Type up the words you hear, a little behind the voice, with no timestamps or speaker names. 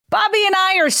Bobby and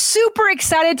I are super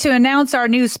excited to announce our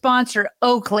new sponsor,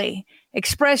 Oakley.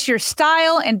 Express your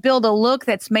style and build a look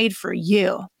that's made for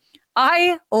you.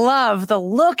 I love the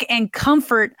look and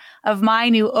comfort of my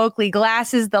new Oakley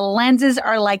glasses. The lenses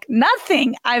are like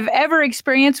nothing I've ever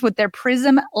experienced with their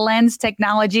Prism lens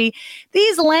technology.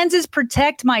 These lenses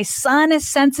protect my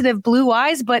sun-sensitive blue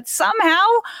eyes, but somehow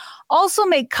also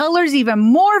make colors even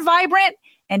more vibrant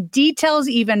and details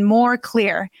even more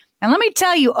clear. And let me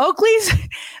tell you, Oakleys,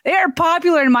 they are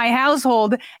popular in my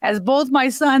household as both my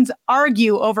sons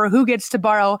argue over who gets to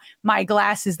borrow my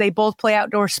glasses. They both play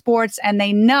outdoor sports and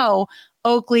they know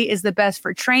Oakley is the best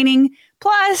for training.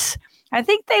 Plus, I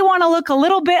think they want to look a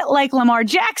little bit like Lamar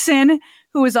Jackson,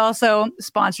 who is also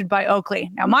sponsored by Oakley.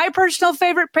 Now, my personal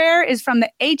favorite pair is from the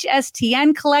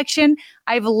HSTN collection.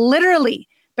 I've literally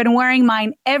been wearing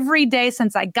mine every day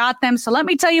since I got them. So let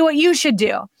me tell you what you should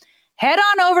do. Head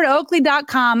on over to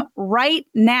Oakley.com right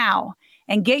now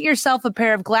and get yourself a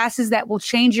pair of glasses that will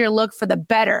change your look for the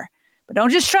better. But don't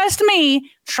just trust me.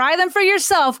 Try them for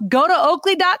yourself. Go to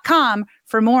Oakley.com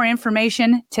for more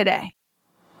information today.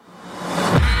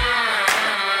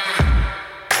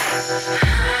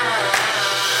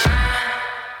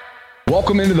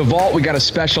 Welcome into the vault. We got a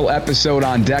special episode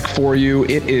on deck for you.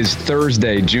 It is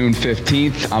Thursday, June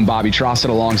 15th. I'm Bobby Trossett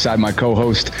alongside my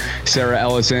co-host, Sarah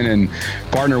Ellison. And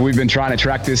partner, we've been trying to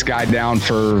track this guy down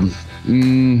for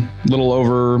a little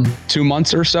over 2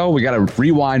 months or so. We got to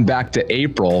rewind back to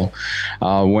April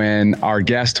when our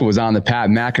guest was on the Pat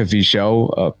McAfee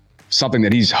show, something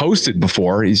that he's hosted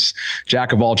before. He's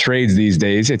jack of all trades these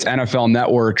days. It's NFL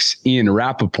Network's Ian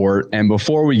Rappaport. And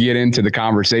before we get into the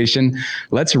conversation,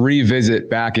 let's revisit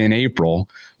back in April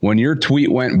when your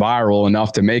tweet went viral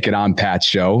enough to make it on Pat's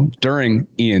show during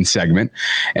Ian's segment.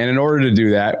 And in order to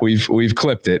do that, we've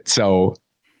clipped it. So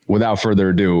without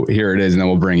further ado, here it is, and then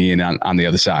we'll bring Ian on the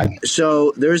other side.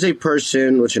 So there's a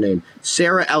person, what's her name?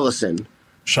 Sarah Ellison.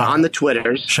 On the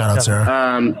Twitters. Shout out,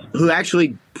 Sarah. Who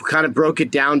actually kind of broke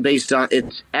it down based on,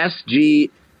 it's SG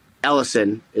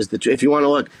Ellison is if you want to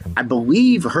look. I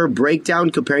believe her breakdown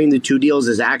comparing the two deals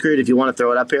is accurate if you want to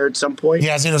throw it up here at some point.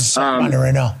 Yeah, it's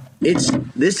right now.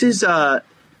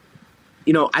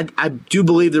 I do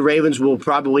believe the Ravens will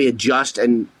probably adjust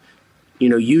and,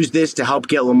 use this to help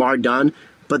get Lamar done.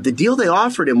 But the deal they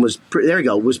offered him was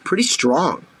pretty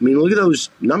strong. I mean, look at those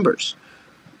numbers.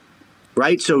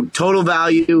 Right, so total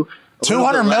value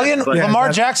 $200 million.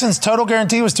 Lamar Jackson's total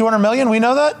guarantee was $200 million. We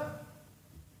know that.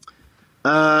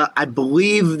 I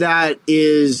believe that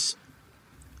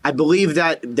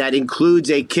includes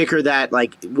a kicker that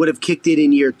would have kicked it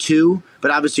in year 2,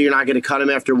 but obviously you're not going to cut him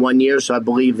after 1 year. So I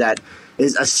believe that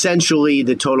is essentially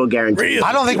the total guarantee. Really?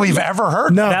 I don't think we've ever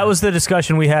heard. No, that was the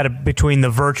discussion we had between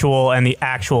the virtual and the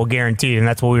actual guaranteed, and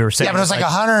that's what we were saying. Yeah, but it was like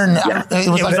 100.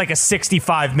 It was like a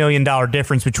 $65 million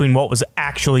difference between what was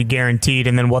actually guaranteed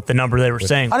and then what the number they were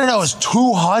saying. I don't know. It was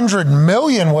 $200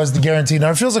 million was the guaranteed.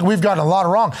 Now it feels like we've gotten a lot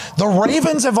wrong. The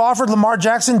Ravens have offered Lamar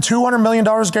Jackson $200 million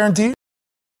guaranteed.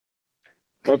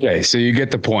 Okay, so you get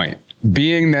the point.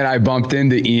 Being that I bumped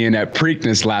into Ian at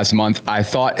Preakness last month, I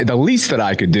thought the least that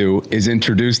I could do is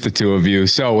introduce the two of you.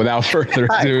 So without further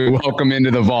ado, welcome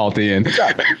into the vault, Ian.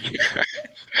 That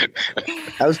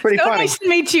was pretty funny. Nice to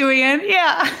meet you, Ian.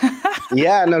 Yeah.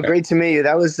 Yeah, no, great to meet you.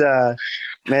 That was,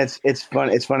 man, it's fun.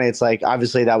 It's funny. It's like,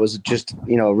 obviously that was just,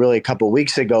 really a couple of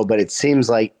weeks ago, but it seems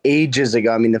like ages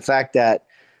ago. I mean, the fact that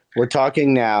we're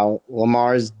talking now,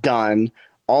 Lamar's done.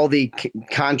 All the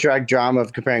contract drama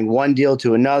of comparing one deal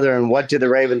to another and what did the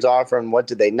Ravens offer and what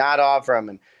did they not offer him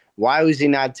and why was he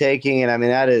not taking it? I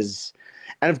mean, that is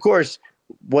 – and, of course,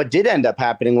 what did end up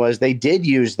happening was they did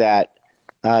use that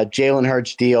Jalen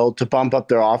Hurts deal to bump up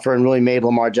their offer and really made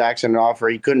Lamar Jackson an offer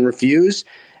he couldn't refuse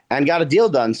and got a deal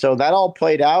done. So that all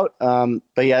played out.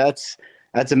 But, yeah,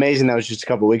 that's amazing. That was just a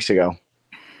couple of weeks ago.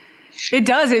 It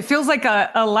does. It feels like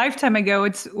a lifetime ago.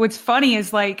 What's funny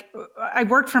is I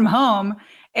work from home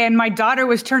and my daughter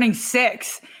was turning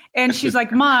 6 and she's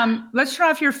like, Mom, let's turn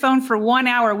off your phone for 1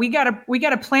 hour. We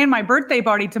gotta plan my birthday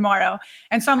party tomorrow.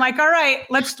 And so I'm like, all right,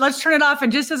 let's turn it off. And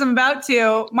just as I'm about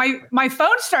to, my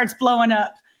phone starts blowing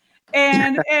up.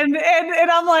 And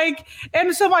I'm like,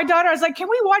 and so my daughter, I was like, can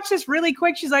we watch this really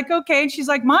quick? She's like, okay. And she's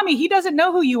like, Mommy, he doesn't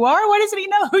know who you are. Why doesn't he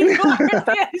know who you are?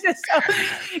 So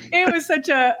it was such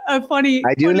a funny.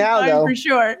 I do funny now, though. For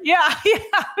sure. Yeah,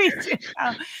 we do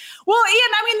now. Well,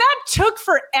 Ian, I mean, that took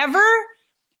forever,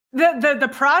 the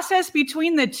process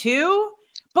between the two.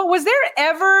 But was there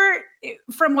ever,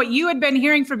 from what you had been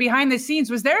hearing from behind the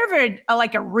scenes, was there ever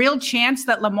a real chance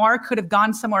that Lamar could have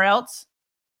gone somewhere else?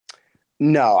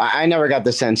 No, I never got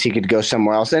the sense he could go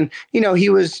somewhere else. And, he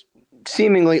was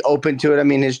seemingly open to it. I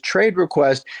mean, his trade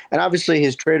request,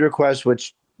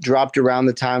 which dropped around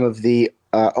the time of the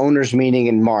owners meeting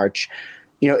in March,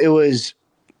 it was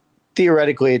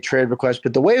theoretically a trade request,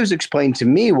 but the way it was explained to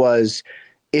me was,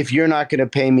 if you're not going to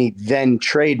pay me, then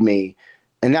trade me.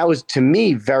 And that was, to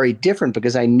me, very different,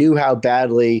 because I knew how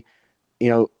badly,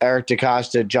 Eric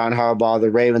DeCosta, John Harbaugh,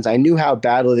 the Ravens, I knew how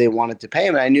badly they wanted to pay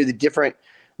him. And I knew the different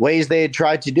ways they had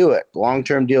tried to do it: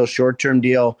 long-term deal, short-term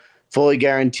deal, fully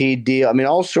guaranteed deal. I mean,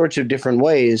 all sorts of different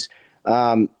ways.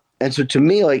 And so to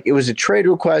me, it was a trade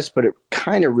request, but it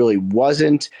kind of really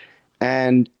wasn't.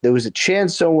 And there was a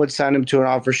chance someone would sign him to an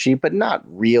offer sheet, but not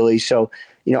really. So,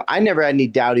 I never had any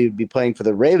doubt he would be playing for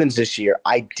the Ravens this year.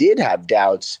 I did have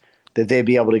doubts that they'd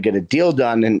be able to get a deal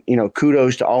done. And,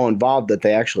 kudos to all involved that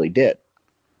they actually did.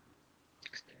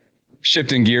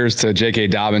 Shifting gears to J.K.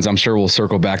 Dobbins, I'm sure we'll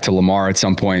circle back to Lamar at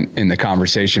some point in the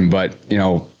conversation, but,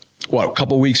 a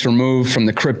couple weeks removed from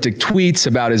the cryptic tweets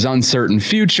about his uncertain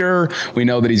future. We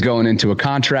know that he's going into a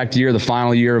contract year, the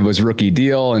final year of his rookie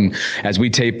deal. And as we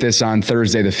tape this on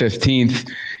Thursday, the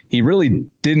 15th, he really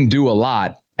didn't do a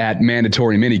lot at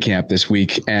mandatory minicamp this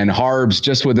week. And Harbs,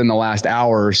 just within the last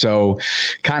hour or so,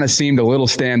 kind of seemed a little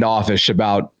standoffish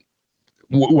about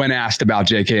when asked about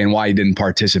JK and why he didn't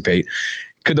participate.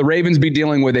 Could the Ravens be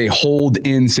dealing with a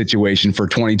hold-in situation for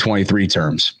 2023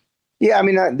 terms? Yeah, I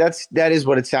mean, that is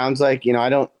what it sounds like. I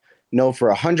don't know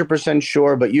for 100%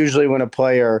 sure, but usually when a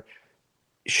player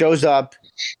shows up,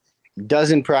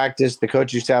 doesn't practice, the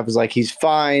coaching staff is like, he's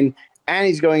fine, and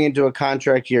he's going into a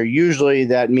contract year. Usually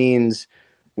that means,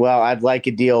 well, I'd like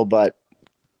a deal, but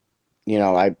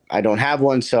I don't have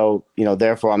one, so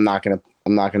therefore I'm not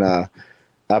gonna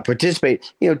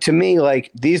participate. To me,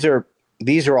 these are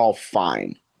all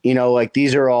fine.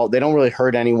 These are all, they don't really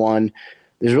hurt anyone.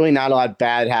 There's really not a lot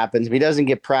bad happens. If he doesn't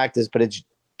get practice, but it's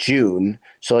June,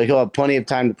 so he'll have plenty of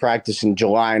time to practice in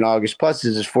July and August. Plus,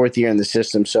 it's his fourth year in the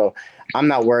system, so I'm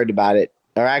not worried about it.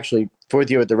 Or actually, fourth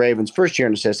year with the Ravens, first year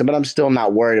in the system, but I'm still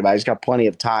not worried about it. He's got plenty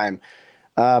of time.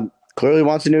 Clearly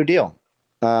wants a new deal.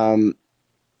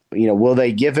 Will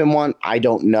they give him one? I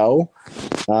don't know,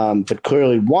 but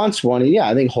clearly wants one. And yeah,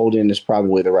 I think hold-in is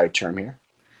probably the right term here.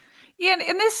 Yeah,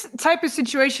 in this type of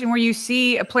situation where you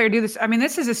see a player do this, I mean,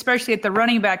 this is especially at the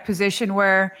running back position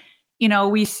where,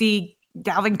 we see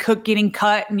Dalvin Cook getting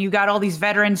cut and you got all these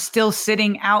veterans still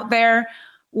sitting out there.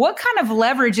 What kind of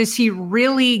leverage is he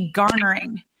really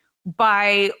garnering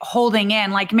by holding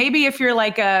in? Maybe if you're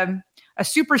a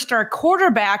superstar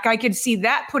quarterback, I could see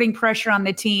that putting pressure on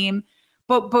the team.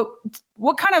 But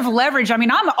what kind of leverage? I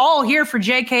mean, I'm all here for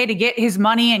JK to get his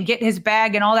money and get his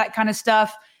bag and all that kind of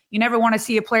stuff. You never want to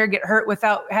see a player get hurt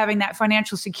without having that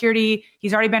financial security.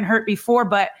 He's already been hurt before,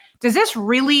 but does this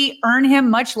really earn him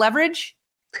much leverage?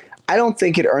 I don't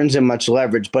think it earns him much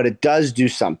leverage, but it does do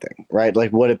something, right?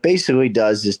 What it basically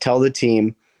does is tell the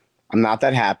team, I'm not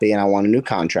that happy and I want a new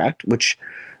contract, which,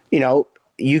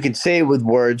 you could say it with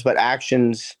words, but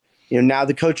actions, now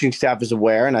the coaching staff is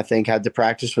aware and I think had to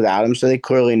practice without him. So they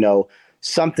clearly know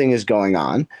something is going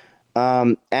on.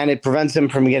 And it prevents him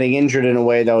from getting injured in a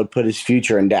way that would put his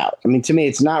future in doubt. I mean, to me,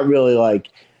 it's not really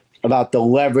about the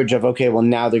leverage of, okay, well,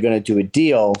 now they're going to do a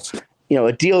deal.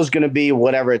 A deal is going to be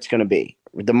whatever it's going to be.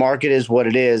 The market is what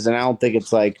it is. And I don't think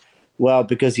it's well,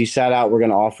 because he sat out, we're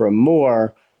going to offer him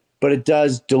more. But it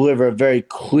does deliver a very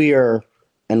clear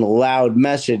and loud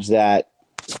message that,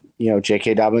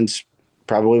 J.K. Dobbins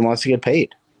probably wants to get paid.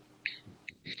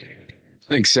 I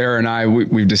think Sarah and I,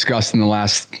 we've discussed in the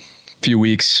last few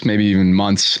weeks, maybe even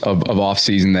months of off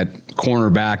season, that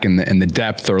cornerback and the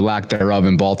depth or lack thereof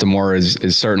in Baltimore is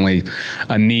certainly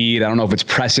a need. I don't know if it's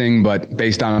pressing, but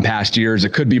based on past years,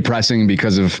 it could be pressing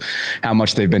because of how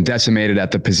much they've been decimated at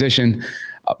the position.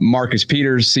 Marcus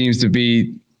Peters seems to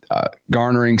be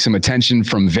garnering some attention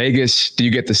from Vegas. Do you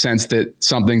get the sense that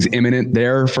something's imminent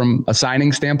there from a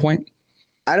signing standpoint?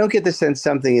 I don't get the sense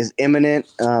something is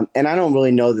imminent. And I don't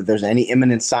really know that there's any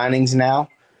imminent signings now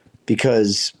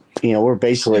because, we're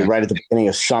basically right at the beginning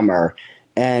of summer.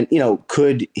 And,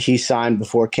 could he sign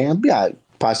before camp? Yeah,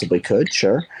 possibly could,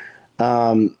 sure.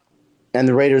 And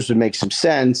the Raiders would make some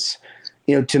sense.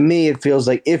 To me, it feels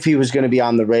like if he was going to be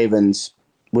on the Ravens,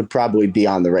 would probably be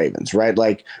on the Ravens, right?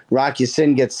 Rock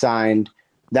Ya-Sin gets signed.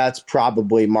 That's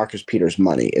probably Marcus Peters'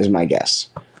 money, is my guess.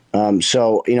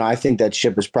 So, I think that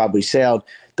ship has probably sailed.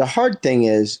 The hard thing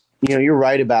is, you're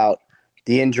right about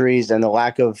the injuries and the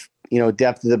lack of,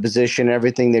 depth of the position and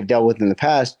everything they've dealt with in the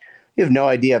past. You have no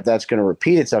idea if that's going to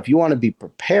repeat itself. You want to be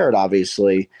prepared,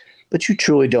 obviously, but you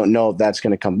truly don't know if that's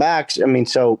going to come back. I mean,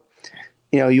 so,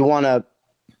 you want to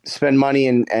spend money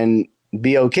and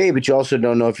be okay, but you also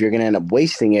don't know if you're going to end up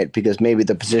wasting it because maybe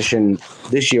the position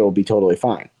this year will be totally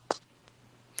fine.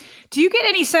 Do you get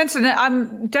any sense, and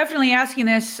I'm definitely asking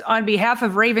this on behalf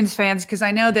of Ravens fans, because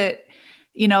I know that,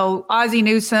 Ozzie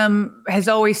Newsome has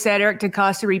always said, Eric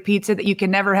DeCosta repeats it, that you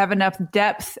can never have enough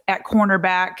depth at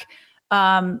cornerback.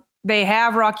 They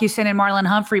have Rock Ya-Sin and Marlon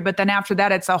Humphrey, but then after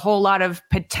that, it's a whole lot of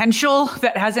potential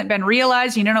that hasn't been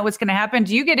realized. You don't know what's going to happen.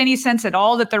 Do you get any sense at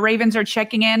all that the Ravens are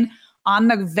checking in on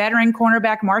the veteran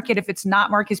cornerback market if it's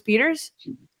not Marcus Peters?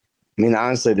 I mean,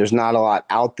 honestly, there's not a lot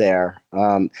out there.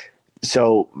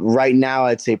 So right now,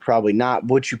 I'd say probably not.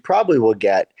 What you probably will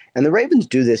get, and the Ravens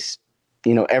do this,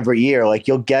 every year, like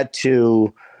you'll get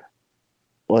to,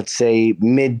 let's say,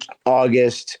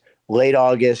 mid-August, late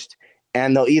August,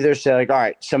 and they'll either say, like, all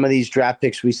right, some of these draft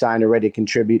picks we signed are ready to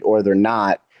contribute, or they're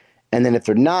not. And then if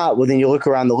they're not, well, then you look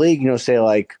around the league, say,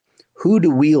 like, who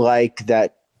do we like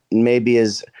that maybe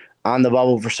is on the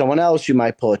bubble for someone else? You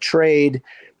might pull a trade.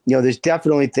 There's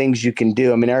definitely things you can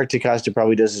do. I mean, Eric DeCosta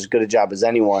probably does as good a job as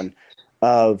anyone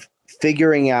of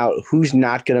figuring out who's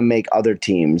not going to make other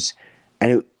teams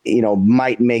and who,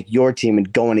 might make your team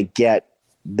and going to get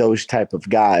those type of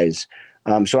guys.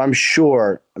 So I'm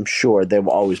sure they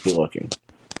will always be looking.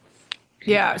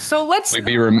 Yeah. So let's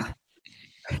be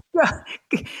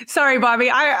sorry,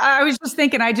 Bobby. I was just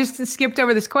thinking, I just skipped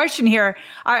over this question here,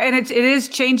 and it is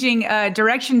changing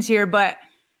directions here, but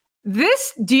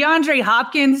this DeAndre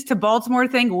Hopkins to Baltimore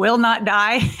thing will not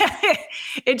die.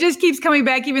 It just keeps coming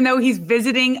back, even though he's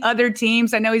visiting other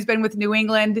teams. I know he's been with New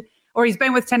England, or he's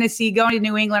been with Tennessee, going to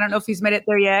New England. I don't know if he's made it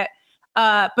there yet.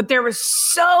 But there was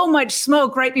so much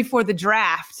smoke right before the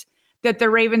draft that the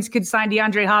Ravens could sign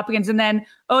DeAndre Hopkins. And then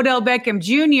Odell Beckham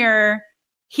Jr.,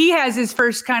 he has his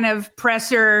first kind of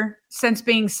presser since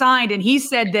being signed. And he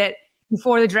said that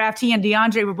before the draft, he and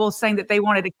DeAndre were both saying that they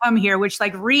wanted to come here, which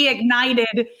like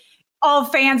reignited all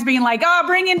fans being like, oh,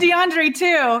 bring in DeAndre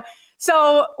too.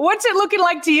 So what's it looking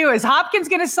like to you? Is Hopkins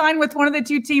going to sign with one of the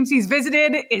two teams he's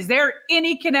visited? Is there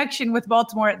any connection with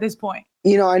Baltimore at this point?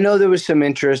 I know there was some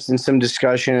interest and some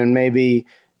discussion, and maybe,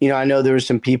 I know there were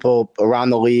some people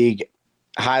around the league,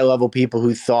 high-level people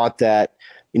who thought that,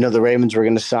 the Ravens were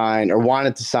going to sign or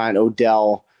wanted to sign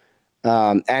Odell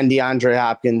and DeAndre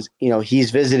Hopkins. He's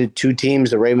visited two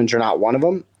teams. The Ravens are not one of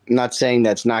them. I'm not saying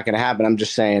that's not going to happen. I'm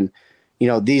just saying,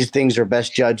 these things are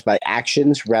best judged by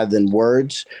actions rather than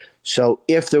words. So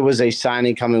if there was a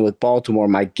signing coming with Baltimore,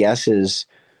 my guess is,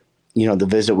 the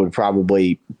visit would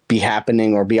probably be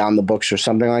happening or be on the books or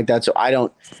something like that. So I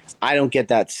don't get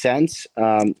that sense.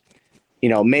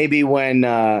 Maybe when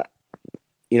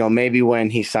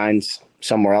he signs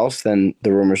somewhere else, then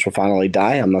the rumors will finally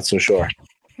die. I'm not so sure.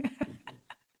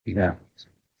 Yeah.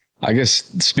 I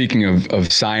guess speaking of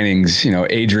signings,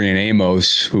 Adrian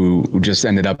Amos, who just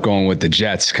ended up going with the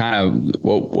Jets, kind of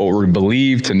what we're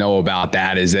believed to know about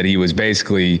that is that he was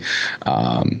basically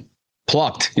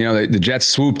plucked. The Jets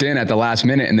swooped in at the last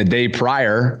minute, and the day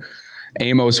prior,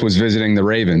 Amos was visiting the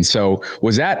Ravens. So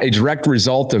was that a direct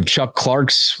result of Chuck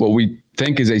Clark's, what we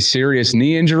think is a serious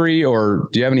knee injury, or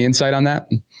do you have any insight on that?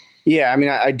 Yeah, I mean,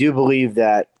 I do believe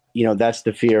that, that's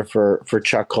the fear for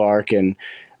Chuck Clark. And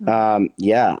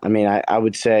yeah, I mean, I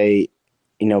would say,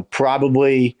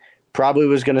 probably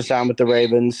was going to sign with the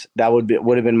Ravens. That would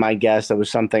have been my guess. That was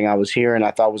something I was hearing,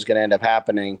 I thought was going to end up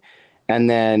happening. And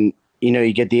then,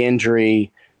 you get the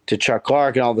injury to Chuck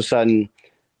Clark, and all of a sudden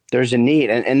there's a need.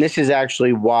 And this is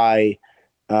actually why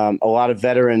a lot of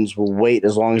veterans will wait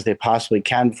as long as they possibly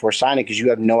can before signing, because you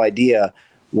have no idea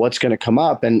what's going to come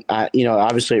up. And,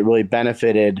 obviously it really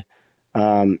benefited,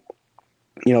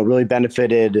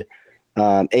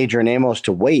 Adrian Amos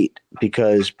to wait,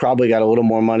 because probably got a little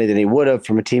more money than he would have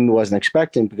from a team he wasn't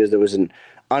expecting, because there was an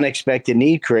unexpected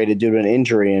need created due to an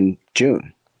injury in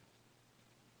June.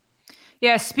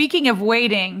 Yeah, speaking of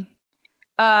waiting,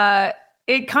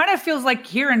 it kind of feels like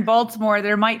here in Baltimore,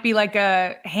 there might be like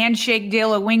a handshake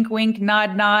deal, a wink, wink,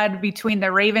 nod, nod between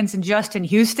the Ravens and Justin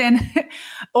Houston,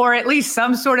 or at least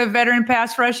some sort of veteran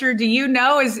pass rusher. Do you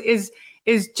know, is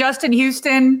Justin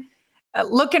Houston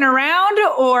looking around,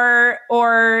 or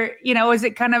is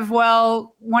it kind of,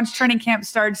 well, once training camp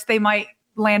starts, they might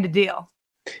land a deal?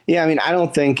 Yeah, I mean, I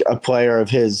don't think a player of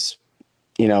his,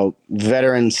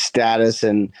 veteran status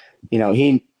and,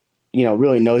 he,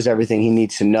 really knows everything he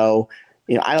needs to know.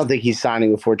 I don't think he's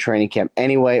signing before training camp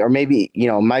anyway, or maybe,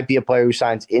 might be a player who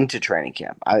signs into training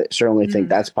camp. I certainly think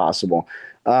that's possible.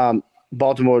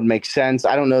 Baltimore would make sense.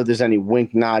 I don't know if there's any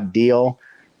wink nod deal,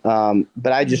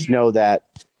 but I just know that,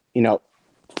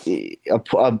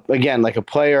 again, like a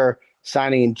player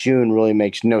signing in June really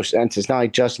makes no sense. It's not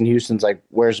like Justin Houston's like,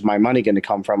 where's my money going to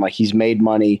come from? Like, he's made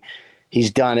money.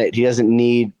 He's done it. He doesn't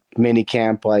need mini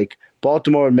camp. Like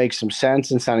Baltimore would make some sense,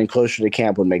 and signing closer to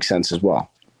camp would make sense as well.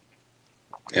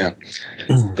 Yeah.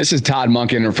 This is Todd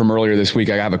Monken from earlier this week.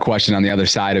 I have a question on the other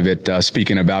side of it.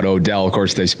 Speaking about Odell, of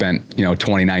course, they spent,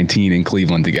 2019 in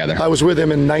Cleveland together. I was with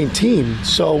him in 19.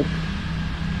 So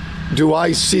do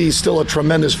I see still a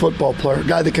tremendous football player, a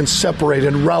guy that can separate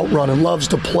and route run and loves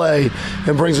to play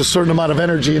and brings a certain amount of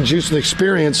energy and juice and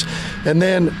experience. And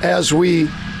then as we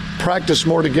practice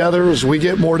more together, as we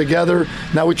get more together,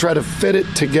 now we try to fit it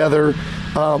together.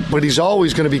 But he's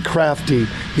always going to be crafty.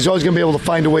 He's always going to be able to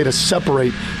find a way to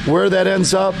separate. Where that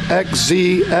ends up, X,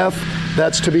 Z, F,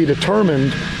 that's to be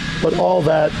determined. But all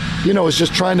that, is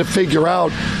just trying to figure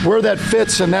out where that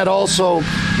fits. And that also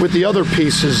with the other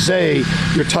pieces, Zay,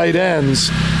 your tight ends,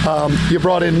 you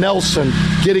brought in Nelson,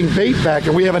 getting Bate back,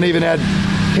 and we haven't even had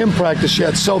him practice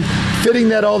yet. So fitting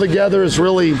that all together is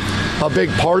really a big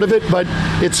part of it. But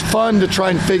it's fun to try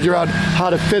and figure out how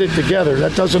to fit it together.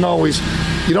 That doesn't always...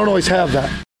 You don't always have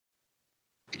that.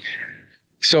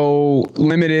 So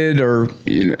limited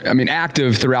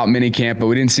active throughout minicamp, but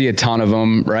we didn't see a ton of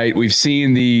them, right? We've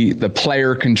seen the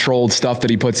player controlled stuff that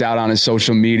he puts out on his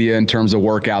social media in terms of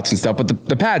workouts and stuff, but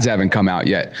the pads haven't come out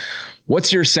yet.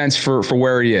 What's your sense for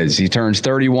where he is? He turns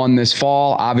 31 this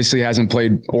fall, obviously hasn't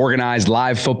played organized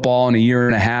live football in a year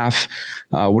and a half.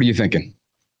 What are you thinking?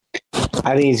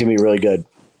 I think he's going to be really good.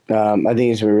 And,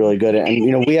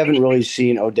 we haven't really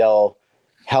seen Odell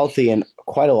healthy in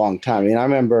quite a long time. I mean, I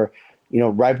remember,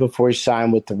 right before he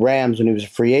signed with the Rams when he was a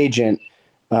free agent,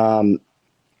 the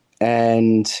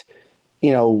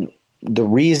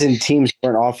reason teams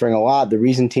weren't offering a lot, the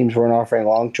reason teams weren't offering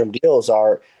long-term deals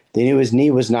are they knew his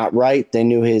knee was not right. They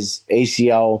knew his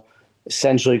ACL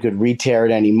essentially could re-tear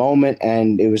at any moment,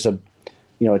 and it was a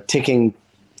ticking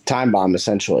time bomb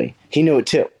essentially. He knew it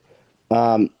too.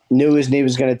 Knew his knee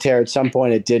was going to tear at some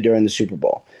point. It did during the Super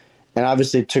Bowl. And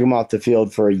obviously took him off the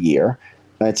field for a year.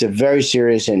 It's a very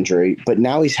serious injury, but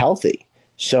now he's healthy.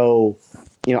 So,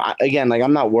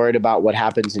 I'm not worried about what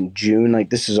happens in June.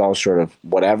 Like, this is all sort of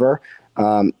whatever.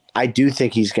 I do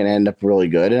think he's going to end up really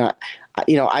good. And,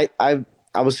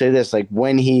 I will say this, like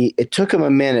it took him a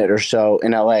minute or so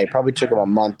in LA, probably took him a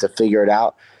month to figure it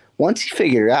out. Once he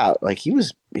figured it out, like he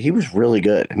was really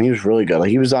good. I mean, he was really good. Like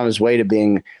he was on his way to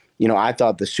being, I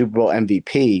thought the Super Bowl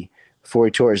MVP before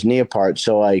he tore his knee apart.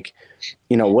 So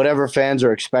whatever fans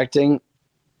are expecting,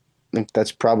 I think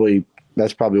that's probably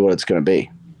what it's going to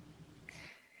be.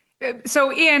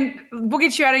 So Ian, we'll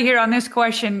get you out of here on this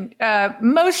question.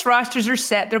 Most rosters are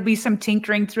set. There'll be some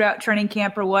tinkering throughout training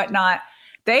camp or whatnot.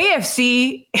 The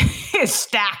AFC is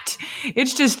stacked.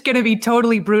 It's just going to be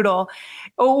totally brutal.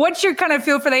 What's your kind of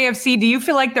feel for the AFC? Do you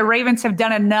feel like the Ravens have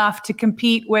done enough to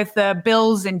compete with the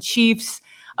Bills and Chiefs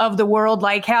of the world?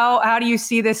 Like how do you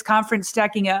see this conference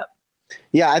stacking up?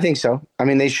 Yeah, I think so. I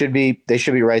mean, they should be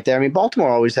right there. I mean,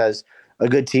 Baltimore always has a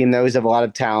good team. They always have a lot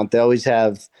of talent. They always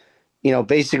have,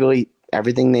 basically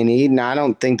everything they need. Now, I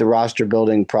don't think the roster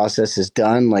building process is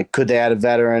done. Like, could they add a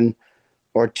veteran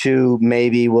or two?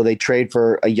 Maybe. Will they trade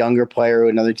for a younger player who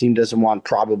another team doesn't want?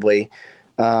 Probably.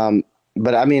 But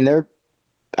I mean,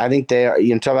 I think they are.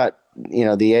 Talk about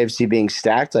the AFC being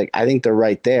stacked. Like, I think they're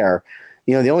right there.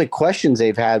 The only questions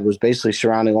they've had was basically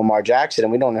surrounding Lamar Jackson,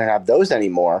 and we don't have those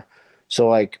anymore.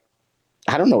 So, I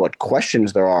don't know what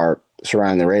questions there are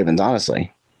surrounding the Ravens,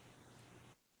 honestly.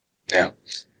 Yeah.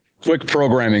 Quick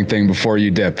programming thing before you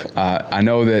dip. I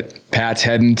know that Pat's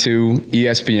heading to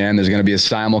ESPN. There's going to be a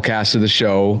simulcast of the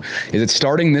show. Is it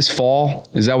starting this fall?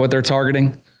 Is that what they're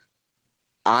targeting?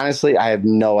 Honestly, I have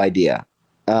no idea.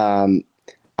 I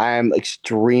am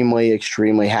extremely,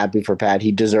 extremely happy for Pat.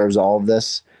 He deserves all of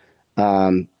this.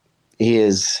 He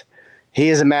is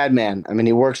a madman. I mean,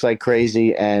 he works like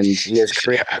crazy, and he has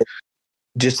created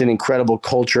just an incredible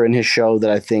culture in his show that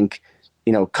I think,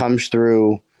 comes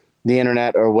through the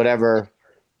internet or whatever,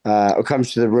 or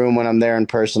comes to the room when I'm there in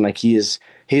person. Like he's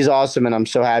awesome, and I'm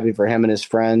so happy for him and his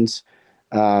friends.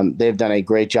 They've done a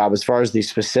great job. As far as the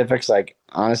specifics,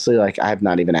 honestly, I have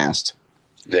not even asked.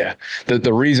 Yeah.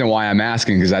 The reason why I'm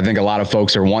asking, because I think a lot of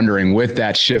folks are wondering, with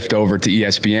that shift over to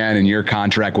ESPN and your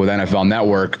contract with NFL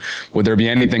Network, would there be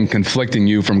anything conflicting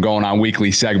you from going on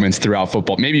weekly segments throughout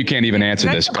football? Maybe you can't even answer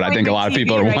this, but I think a lot of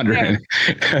people are wondering.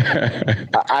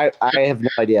 I have no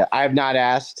idea. I have not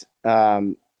asked.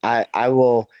 I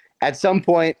will, at some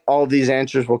point, all of these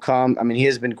answers will come. I mean, he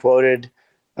has been quoted,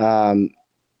 talking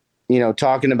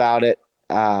about it.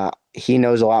 He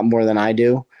knows a lot more than I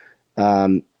do.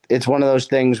 It's one of those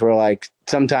things where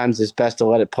sometimes it's best to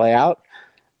let it play out.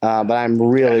 But I'm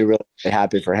really, really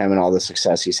happy for him and all the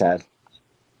success he's had.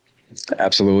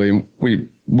 Absolutely.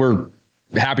 We're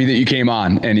happy that you came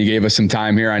on and you gave us some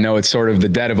time here. I know it's sort of the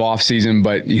dead of off season,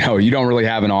 but you don't really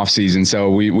have an off season. So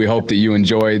we hope that you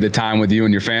enjoy the time with you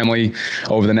and your family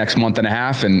over the next month and a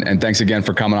half. And thanks again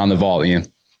for coming on the Vault, Ian.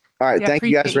 All right. Thank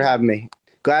you guys for having me.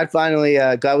 Glad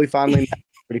we finally met.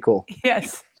 Pretty cool.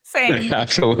 Yes. Same.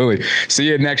 Absolutely. See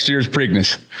you at next year's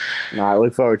Preakness. All right.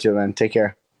 Look forward to it, man. Take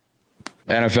care.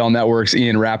 NFL Network's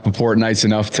Ian Rappaport, nice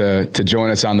enough to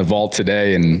join us on the Vault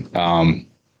today. And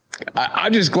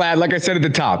I'm just glad, like I said at the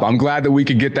top, I'm glad that we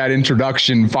could get that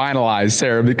introduction finalized,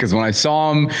 Sarah, because when I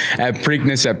saw him at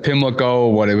Preakness at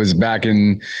Pimlico, it was back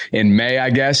in May,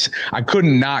 I guess, I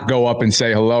couldn't not go up and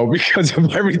say hello because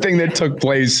of everything that took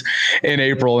place in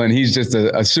April. And he's just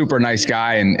a super nice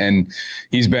guy. And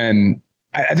he's been,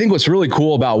 I think what's really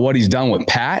cool about what he's done with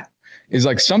Pat is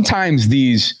like sometimes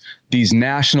these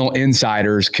national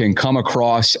insiders can come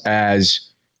across as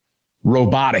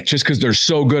robotic just because they're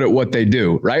so good at what they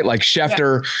do, right? Like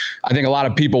Schefter, I think a lot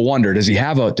of people wonder, does he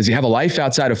have a life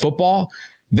outside of football?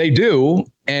 They do.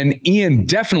 And Ian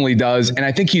definitely does. And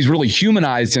I think he's really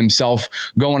humanized himself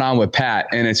going on with Pat.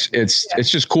 And it's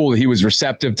just cool that he was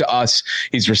receptive to us.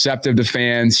 He's receptive to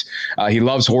fans. He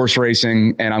loves horse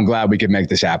racing, and I'm glad we could make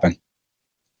this happen.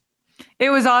 It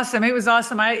was awesome.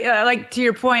 I like, to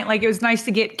your point, like it was nice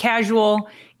to get casual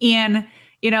Ian.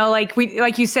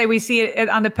 Like you say, we see it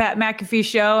on the Pat McAfee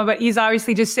show, but he's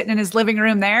obviously just sitting in his living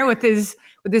room there with his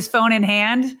phone in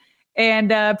hand and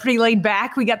pretty laid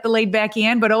back. We got the laid back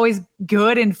Ian, but always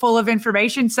good and full of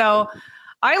information. So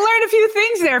I learned a few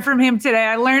things there from him today.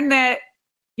 I learned that,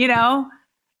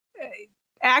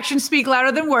 actions speak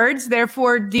louder than words.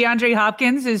 Therefore, DeAndre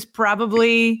Hopkins is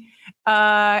probably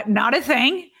not a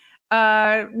thing.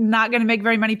 Not going to make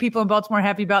very many people in Baltimore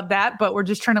happy about that, but we're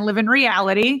just trying to live in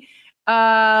reality.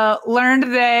 Learned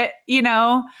that,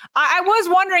 I was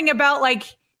wondering about, like,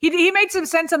 he made some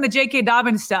sense on the J.K.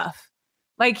 Dobbins stuff.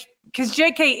 Like, because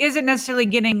J.K. isn't necessarily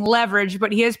getting leverage,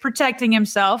 but he is protecting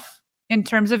himself in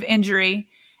terms of injury.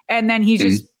 And then he's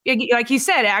just, like he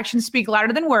said, actions speak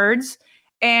louder than words.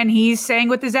 And he's saying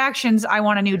with his actions, I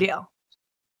want a new deal.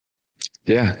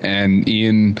 Yeah, and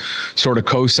Ian sort of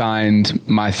co-signed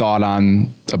my thought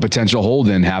on a potential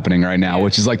hold-in happening right now,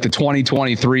 which is like the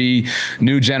 2023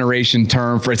 new generation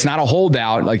term for, it's not a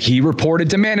holdout. Like, he reported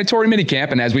to mandatory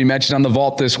minicamp, and as we mentioned on the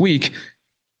Vault this week,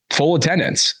 full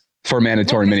attendance for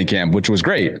mandatory minicamp, which was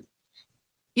great.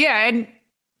 Yeah, and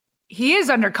he is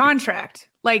under contract.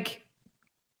 Like,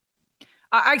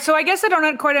 so I guess I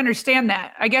don't quite understand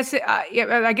that. I guess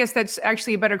that's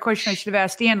actually a better question I should have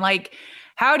asked Ian. Like,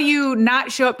 how do you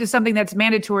not show up to something that's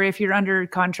mandatory if you're under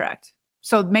contract?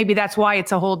 So maybe that's why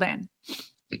it's a hold-in.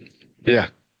 Yeah,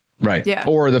 right. Yeah.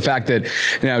 Or the fact that,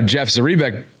 Jeff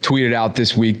Zaribek tweeted out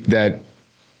this week that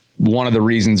one of the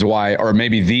reasons why, or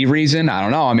maybe the reason, I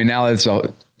don't know. I mean, now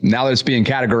that it's being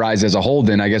categorized as a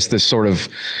hold-in, I guess this sort of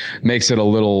makes it a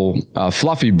little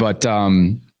fluffy. But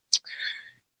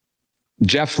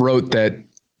Jeff wrote that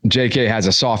JK has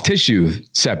a soft tissue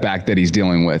setback that he's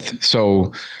dealing with.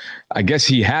 So I guess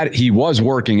he was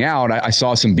working out. I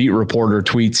saw some beat reporter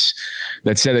tweets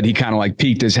that said that he kind of like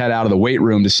peeked his head out of the weight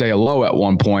room to say hello at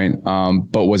one point,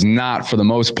 but was not for the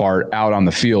most part out on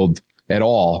the field at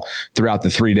all throughout the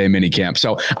 3-day minicamp.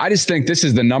 So I just think this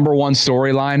is the number one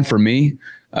storyline for me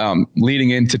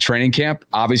leading into training camp.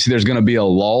 Obviously, there's going to be a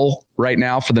lull right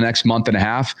now for the next month and a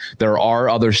half. There are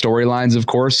other storylines, of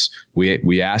course.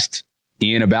 We asked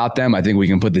Ian about them. I think we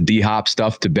can put the D-Hop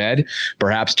stuff to bed.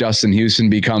 Perhaps Justin Houston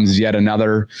becomes yet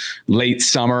another late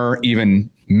summer, even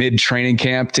mid-training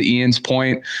camp, to Ian's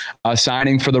point,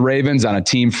 signing for the Ravens on a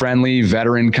team-friendly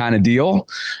veteran kind of deal.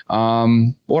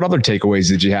 What other takeaways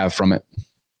did you have from it?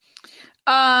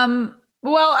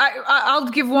 Well, I'll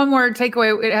give one more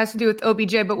takeaway. It has to do with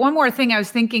OBJ, but one more thing I was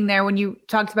thinking there when you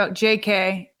talked about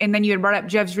JK, and then you had brought up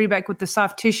Jeff Zrebiec with the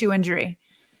soft tissue injury.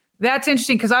 That's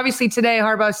interesting because obviously today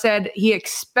Harbaugh said he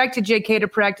expected JK to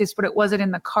practice, but it wasn't in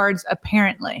the cards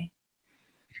apparently.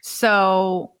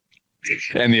 So.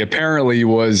 And the apparently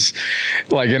was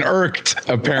like an irked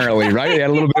apparently, right? He had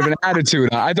a little bit of an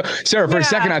attitude. I thought, Sarah, for a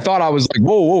second, I thought I was like,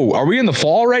 whoa, are we in the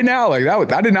fall right now? Like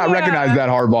that, I did not recognize that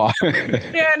Harbaugh.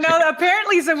 Yeah, no,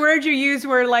 apparently is a word you use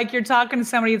where like you're talking to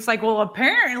somebody. It's like, well,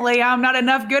 apparently I'm not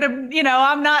enough good.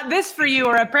 I'm not this for you,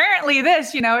 or apparently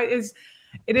this, it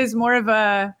is more of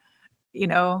a,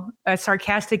 a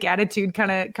sarcastic attitude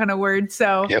kind of word.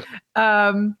 So, yep.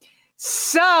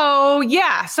 So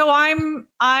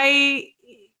I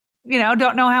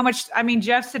don't know how much,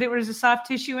 Jeff said it was a soft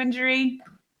tissue injury.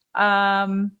 I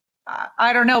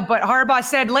don't know, but Harbaugh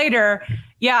said later,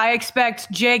 I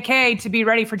expect JK to be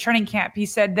ready for training camp. He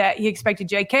said that he expected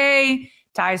JK,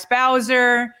 Tyus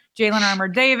Bowser, Jalen Armour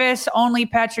Davis, only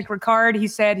Patrick Ricard. He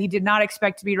said he did not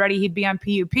expect to be ready. He'd be on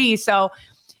PUP. So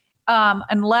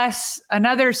unless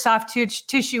another soft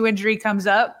tissue injury comes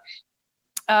up,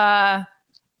 that's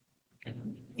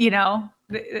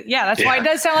why it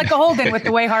does sound like a hold-in with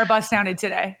the way Harbaugh sounded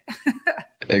today.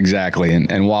 Exactly.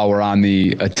 And while we're on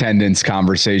the attendance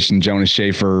conversation, Jonas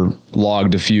Schaefer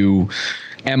logged a few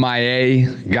MIA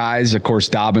guys. Of course,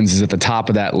 Dobbins is at the top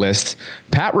of that list.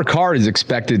 Pat Ricard is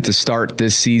expected to start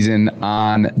this season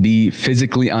on the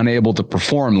physically unable to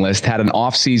perform list, had an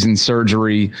off-season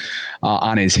surgery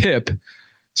on his hip.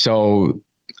 So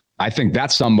I think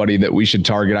that's somebody that we should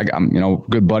target. I'm,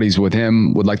 good buddies with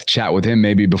him, would like to chat with him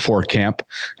maybe before camp,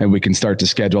 and we can start to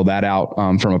schedule that out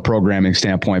from a programming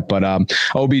standpoint. But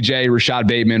OBJ, Rashad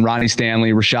Bateman, Ronnie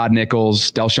Stanley, Rashad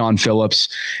Nichols, Delshon Phillips,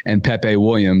 and Pepe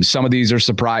Williams. Some of these are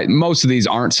surprise. Most of these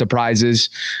aren't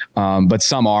surprises, but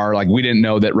some are. Like, we didn't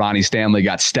know that Ronnie Stanley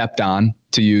got stepped on,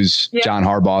 to use John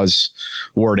Harbaugh's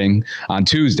wording, on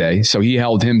Tuesday. So he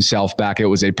held himself back. It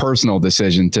was a personal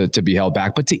decision to be held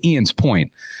back. But to Ian's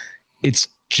point, it's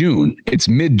June. It's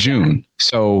mid-June.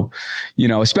 So,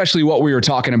 especially what we were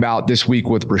talking about this week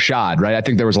with Rashad, right? I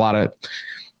think there was a lot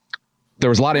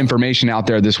of information out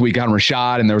there this week on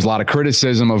Rashad, and there was a lot of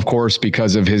criticism, of course,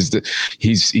 because of he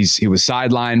was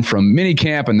sidelined from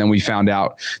minicamp, and then we found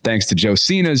out, thanks to Joe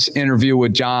Cena's interview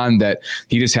with John, that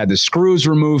he just had the screws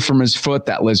removed from his foot,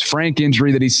 that Liz Frank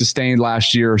injury that he sustained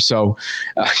last year. So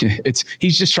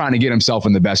he's just trying to get himself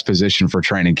in the best position for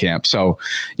training camp. So,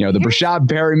 the Brashad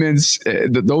Berrymans,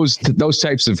 those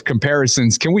types of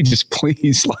comparisons, can we just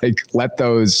please let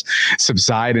those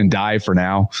subside and die for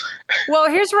now? Well,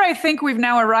 here's where I think we've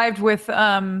now arrived with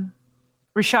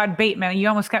Rashad Bateman. You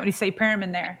almost got me to say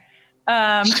Perriman there.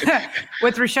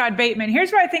 With Rashad Bateman.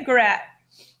 Here's where I think we're at.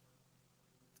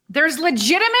 There's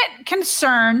legitimate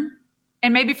concern,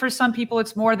 and maybe for some people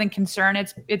it's more than concern.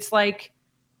 It's like,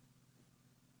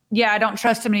 I don't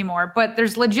trust him anymore. But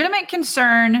there's legitimate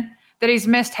concern that he's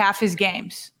missed half his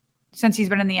games since he's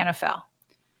been in the NFL.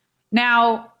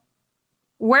 Now,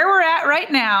 where we're at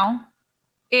right now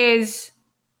is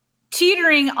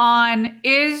teetering on,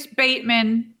 is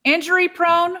Bateman injury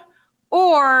prone,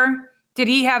 or did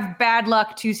he have bad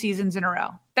luck 2 seasons in a row?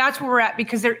 That's where we're at,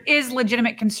 because there is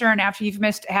legitimate concern after you've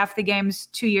missed half the games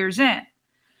 2 years in.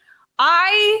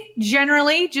 I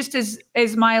generally, just as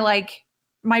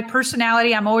my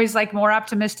personality, I'm always more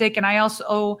optimistic, and I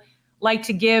also like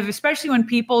to give, especially when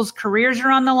people's careers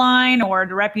are on the line or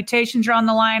the reputations are on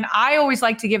the line, I always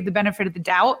like to give the benefit of the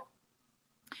doubt.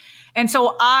 And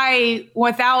so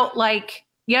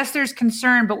yes, there's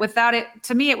concern, but without it,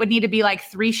 to me, it would need to be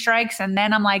 3 strikes. And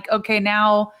then I'm like, okay,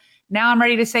 now I'm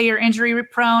ready to say you're injury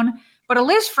prone. But a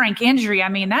Liz Frank injury,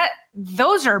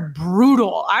 those are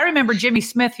brutal. I remember Jimmy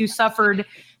Smith, who suffered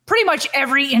pretty much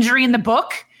every injury in the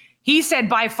book. He said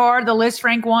by far the Liz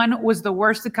Frank one was the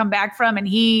worst to come back from, and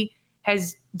he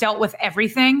has dealt with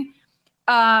everything.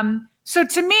 So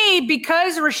to me,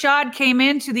 because Rashad came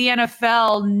into the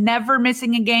NFL never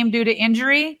missing a game due to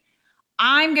injury,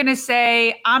 I'm going to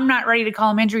say I'm not ready to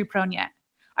call him injury prone yet.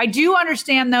 I do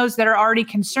understand those that are already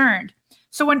concerned.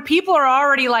 So when people are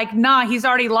already like, nah, he's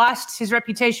already lost his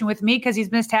reputation with me because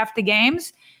he's missed half the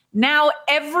games. Now,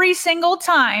 every single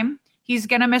time he's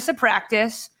going to miss a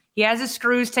practice, he has his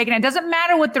screws taken. It doesn't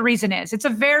matter what the reason is. It's a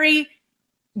very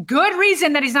good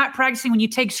reason that he's not practicing when you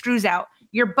take screws out.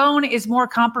 Your bone is more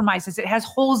compromised as it has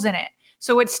holes in it.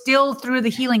 So it's still through the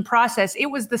healing process. It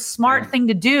was the smart thing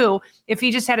to do if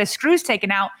he just had his screws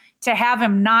taken out to have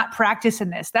him not practice in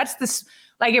this. That's the,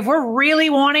 if we're really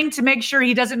wanting to make sure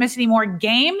he doesn't miss any more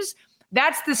games,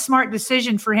 that's the smart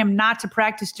decision for him not to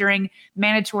practice during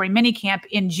mandatory minicamp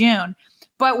in June.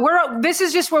 But this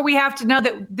is just where we have to know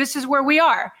that this is where we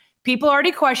are. People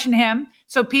already question him.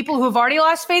 So people who have already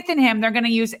lost faith in him, they're going to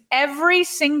use every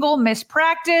single missed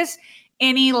practice,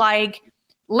 any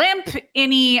limp,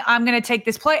 any I'm going to take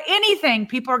this play, anything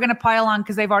people are going to pile on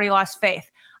because they've already lost faith.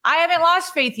 I haven't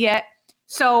lost faith yet.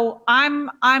 So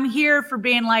I'm here for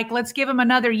being let's give him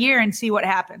another year and see what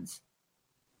happens.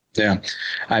 Yeah.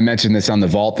 I mentioned this on the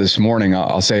Vault this morning.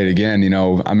 I'll say it again.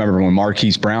 I remember when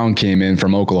Marquise Brown came in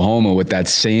from Oklahoma with that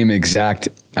same exact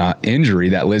injury,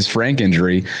 that Liz Frank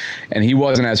injury, and he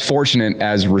wasn't as fortunate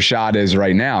as Rashad is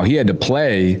right now. He had to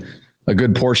play a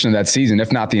good portion of that season,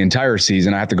 if not the entire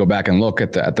season. I have to go back and look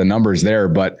at the numbers there,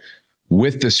 but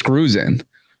with the screws in,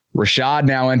 Rashad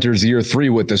now enters year 3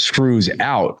 with the screws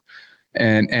out,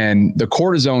 and the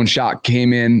cortisone shot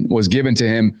was given to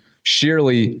him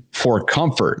sheerly for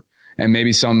comfort and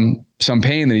maybe some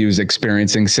pain that he was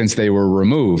experiencing since they were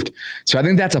removed. So I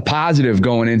think that's a positive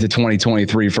going into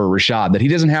 2023 for Rashad, that he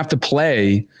doesn't have to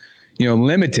play,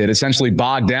 limited, essentially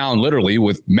bogged down literally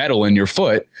with metal in your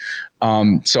foot.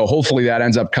 So hopefully that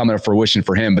ends up coming to fruition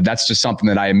for him. But that's just something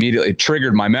that I immediately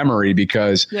triggered my memory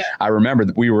because I remember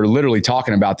that we were literally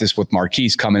talking about this with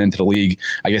Marquise coming into the league.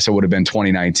 I guess it would have been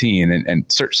 2019 and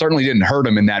certainly didn't hurt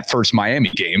him in that first Miami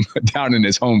game down in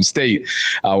his home state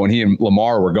when he and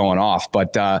Lamar were going off.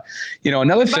 But,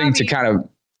 another thing to kind of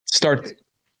start.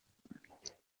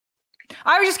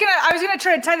 I was going to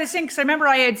try to tie this in because I remember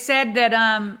I had said that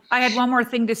I had one more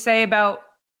thing to say about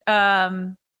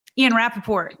Ian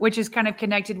Rappaport, which is kind of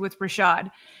connected with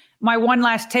Rashad. My one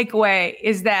last takeaway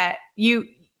is that you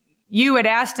had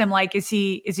asked him, like, is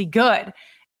he good?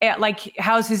 Like,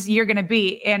 how's his year going to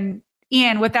be? And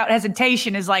Ian, without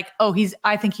hesitation, is like,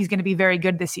 I think he's going to be very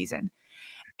good this season.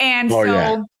 And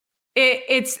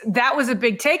that was a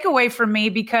big takeaway for me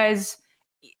because,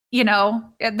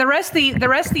 the rest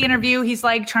of the interview, he's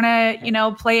like trying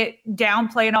to, play it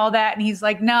downplay and all that. And he's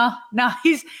like, no,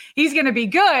 he's going to be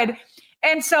good.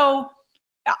 And so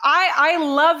I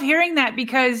love hearing that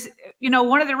because,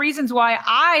 one of the reasons why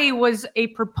I was a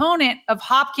proponent of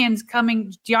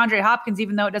DeAndre Hopkins,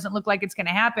 even though it doesn't look like it's going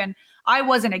to happen, I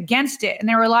wasn't against it. And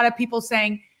there were a lot of people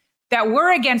saying that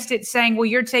were against it, saying, well,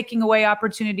 you're taking away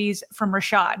opportunities from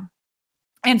Rashad.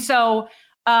 And so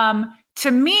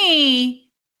to me,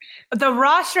 the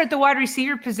roster at the wide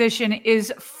receiver position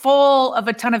is full of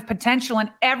a ton of potential,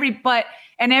 and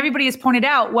everybody has pointed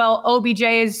out, well, OBJ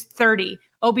is 30.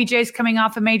 OBJ is coming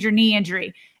off a major knee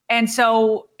injury. And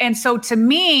so to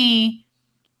me,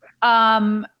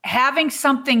 having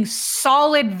something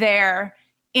solid there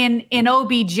in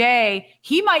OBJ,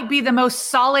 he might be the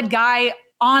most solid guy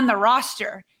on the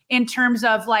roster in terms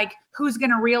of like who's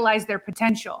going to realize their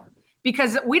potential.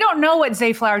 Because we don't know what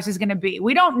Zay Flowers is going to be.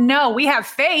 We don't know. We have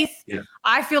faith. Yeah.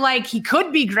 I feel like he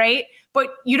could be great,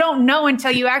 but you don't know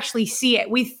until you actually see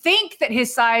it. We think that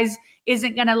his size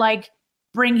isn't going to like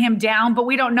bring him down, but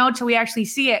we don't know until we actually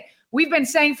see it. We've been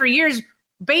saying for years,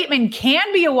 Bateman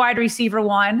can be a wide receiver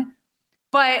one,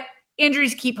 but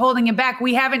injuries keep holding him back.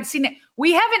 We haven't seen it.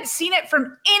 We haven't seen it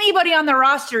from anybody on the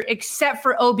roster except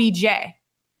for OBJ.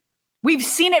 We've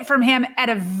seen it from him at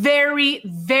a very,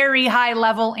 very high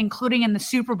level, including in the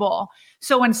Super Bowl.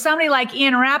 So when somebody like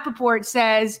Ian Rappaport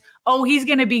says, he's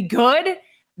going to be good,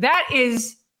 that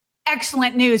is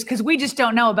excellent news because we just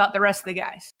don't know about the rest of the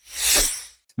guys.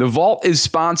 The Vault is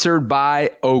sponsored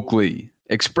by Oakley.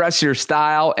 Express your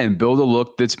style and build a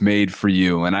look that's made for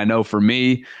you. And I know for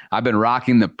me, I've been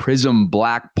rocking the Prism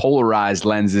Black polarized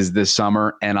lenses this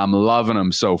summer, and I'm loving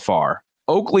them so far.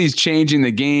 Oakley's changing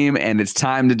the game, and it's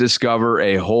time to discover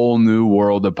a whole new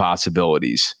world of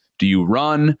possibilities. Do you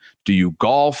run? Do you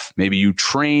golf? Maybe you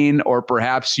train, or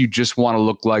perhaps you just want to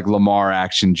look like Lamar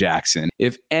Action Jackson.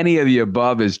 If any of the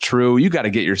above is true, you got to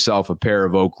get yourself a pair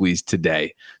of Oakleys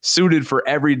today. Suited for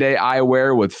everyday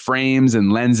eyewear with frames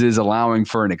and lenses allowing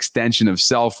for an extension of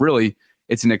self. Really,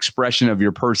 it's an expression of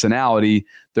your personality.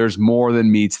 There's more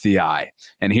than meets the eye.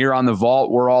 And here on The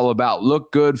Vault, we're all about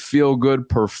look good, feel good,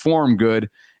 perform good.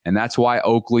 And that's why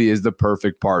Oakley is the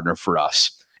perfect partner for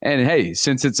us. And hey,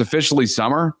 since it's officially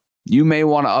summer, you may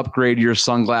want to upgrade your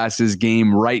sunglasses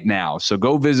game right now. So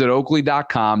go visit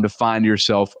Oakley.com to find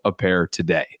yourself a pair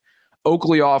today.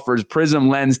 Oakley offers Prism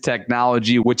Lens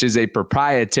technology, which is a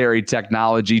proprietary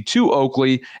technology to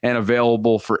Oakley and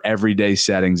available for everyday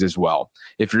settings as well.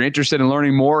 If you're interested in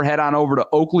learning more, head on over to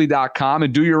Oakley.com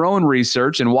and do your own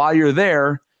research. And while you're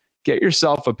there, get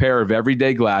yourself a pair of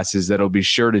everyday glasses that'll be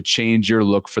sure to change your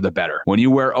look for the better. When you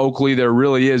wear Oakley, there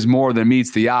really is more than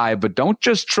meets the eye, but don't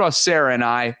just trust Sarah and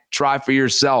I. Try for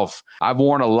yourself. I've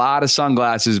worn a lot of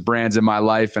sunglasses brands in my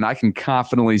life, and I can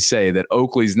confidently say that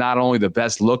Oakley's not only the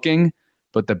best looking,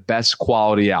 but the best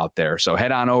quality out there. So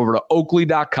head on over to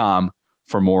Oakley.com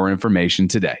for more information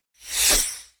today.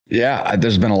 Yeah,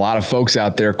 there's been a lot of folks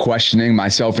out there questioning,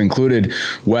 myself included,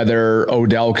 whether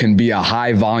Odell can be a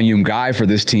high volume guy for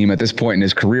this team at this point in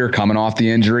his career, coming off the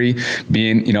injury,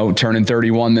 being, turning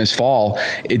 31 this fall.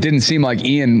 It didn't seem like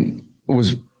Ian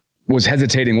was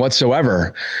hesitating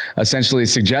whatsoever, essentially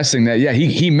suggesting that, yeah,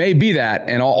 he may be that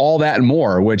and all that and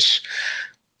more, which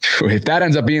if that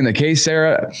ends up being the case,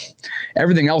 Sarah,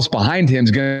 everything else behind him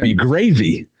is going to be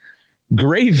gravy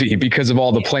because of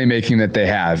all the playmaking that they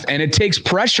have. And it takes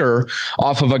pressure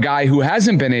off of a guy who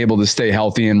hasn't been able to stay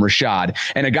healthy in Rashad,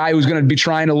 and a guy who's going to be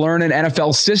trying to learn an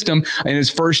NFL system in his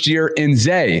first year in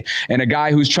Zay, and a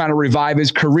guy who's trying to revive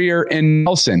his career in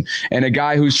Nelson, and a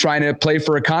guy who's trying to play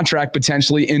for a contract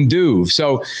potentially in Duve.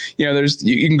 So,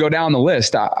 you can go down the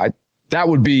list. That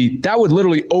would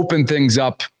literally open things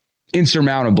up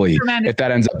insurmountably if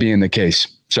that ends up being the case.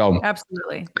 So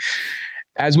absolutely.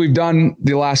 as we've done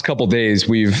the last couple of days,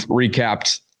 we've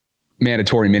recapped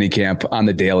mandatory minicamp on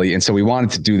the daily. And so we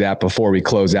wanted to do that before we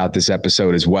close out this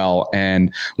episode as well.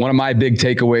 And one of my big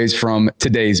takeaways from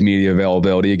today's media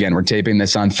availability, again, we're taping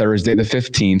this on Thursday, the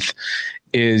 15th,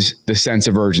 is the sense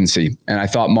of urgency. And I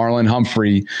thought Marlon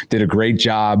Humphrey did a great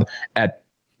job at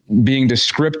being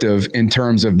descriptive in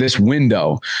terms of this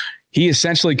window. He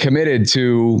essentially committed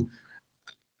to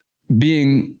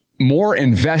being more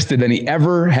invested than he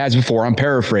ever has before. I'm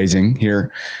paraphrasing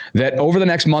here, that over the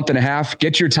next month and a half,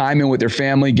 get your time in with your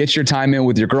family, get your time in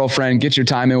with your girlfriend, get your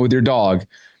time in with your dog,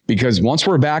 because once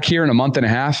we're back here in a month and a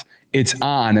half, it's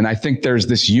on. And I think there's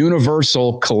this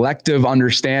universal collective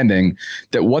understanding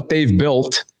that what they've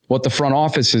built, what the front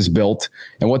office has built,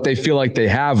 and what they feel like they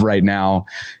have right now,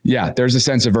 yeah, there's a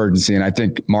sense of urgency. And I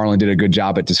think Marlon did a good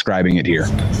job at describing it here.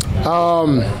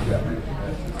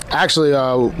 Actually,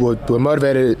 what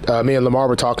motivated me and Lamar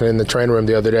were talking in the training room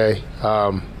the other day.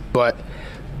 But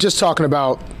just talking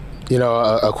about,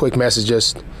 a quick message,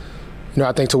 just,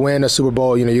 I think to win a Super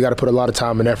Bowl, you got to put a lot of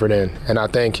time and effort in. And I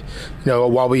think,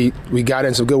 while we got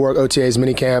in some good work, OTAs,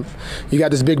 minicamp, you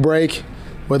got this big break,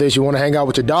 whether it's you want to hang out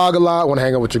with your dog a lot, want to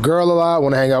hang out with your girl a lot,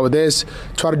 want to hang out with this,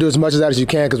 try to do as much of that as you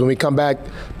can, because when we come back,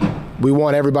 we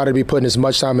want everybody to be putting as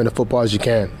much time into football as you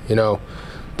can, The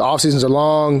off seasons are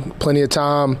long, plenty of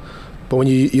time, but when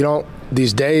you don't,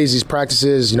 these days, these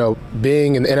practices,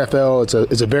 being in the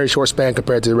NFL, it's a very short span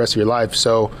compared to the rest of your life.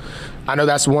 So I know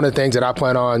that's one of the things that I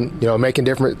plan on, making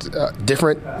different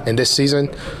in this season,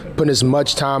 putting as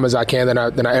much time as I can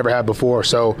than I ever have before.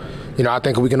 So, I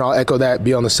think we can all echo that,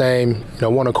 be on the same,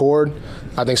 one accord.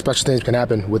 I think special things can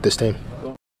happen with this team.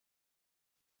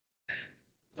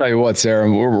 Tell you what,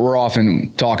 Sarah, we're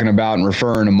often talking about and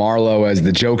referring to Marlo as the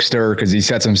jokester because he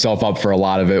sets himself up for a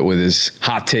lot of it with his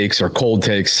hot takes or cold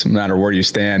takes, no matter where you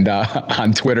stand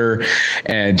on Twitter,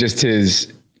 and just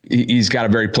he's got a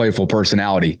very playful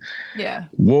personality. Yeah.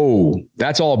 Whoa,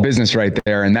 that's all business right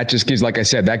there. And that just gives, like I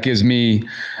said, that gives me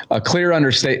a clear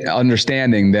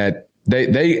understanding that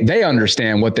they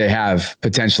understand what they have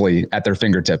potentially at their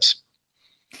fingertips.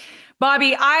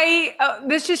 Bobby,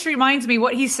 this just reminds me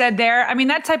what he said there. I mean,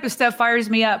 that type of stuff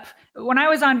fires me up. When I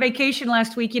was on vacation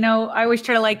last week, I always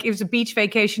try to it was a beach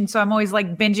vacation. So I'm always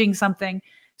binging something.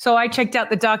 So I checked out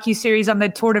the docuseries on the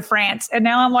Tour de France, and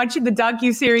now I'm watching the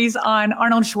docuseries on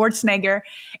Arnold Schwarzenegger.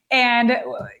 And,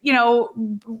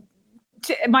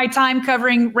 my time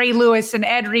covering Ray Lewis and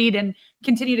Ed Reed and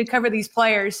continue to cover these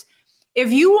players.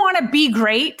 If you want to be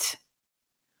great,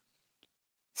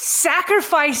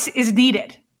 sacrifice is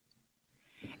needed.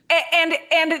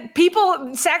 And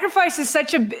people, sacrifice is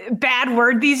such a bad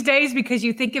word these days because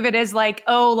you think of it as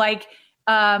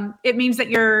it means that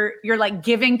you're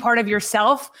giving part of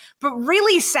yourself, but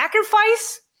really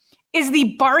sacrifice is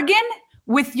the bargain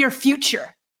with your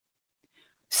future.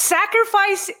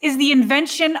 Sacrifice is the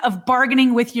invention of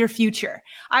bargaining with your future.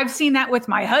 I've seen that with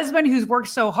my husband who's worked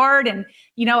so hard and,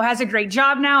 has a great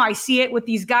job now. I see it with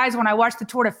these guys when I watch the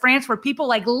Tour de France where people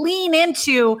lean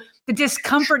into the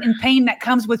discomfort and pain that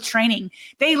comes with training.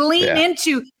 They lean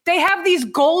into, they have these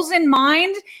goals in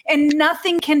mind and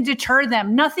nothing can deter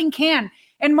them. Nothing can.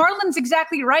 And Marlon's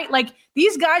exactly right.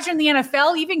 These guys are in the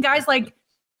NFL, even guys like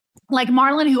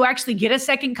Marlon who actually get a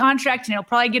second contract and he'll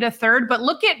probably get a third. But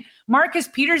look at Marcus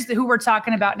Peters, who we're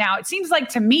talking about now. It seems like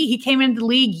to me, he came into the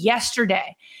league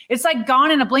yesterday. It's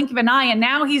gone in a blink of an eye. And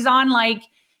now he's on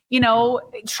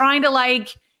trying to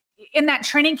in that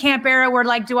training camp era where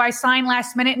do I sign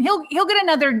last minute? And he'll get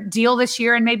another deal this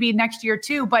year and maybe next year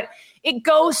too, but it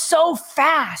goes so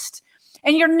fast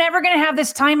and you're never going to have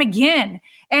this time again.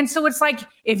 And so it's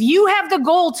if you have the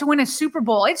goal to win a Super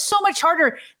Bowl, it's so much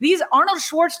harder. These Arnold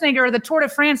Schwarzenegger or the Tour de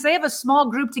France, they have a small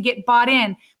group to get bought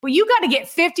in, but you got to get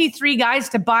 53 guys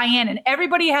to buy in and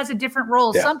everybody has a different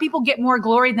role. Yeah. Some people get more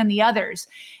glory than the others.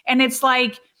 And it's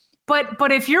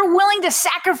but if you're willing to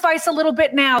sacrifice a little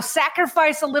bit now,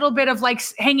 sacrifice a little bit of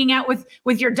hanging out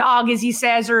with your dog, as he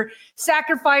says, or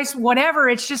sacrifice whatever,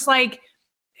 it's just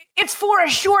it's for a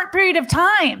short period of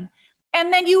time.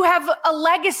 And then you have a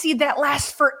legacy that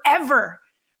lasts forever.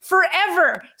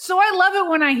 So I love it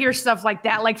when I hear stuff like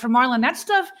that, from Marlon. That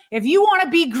stuff, if you want to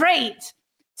be great,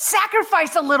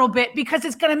 sacrifice a little bit because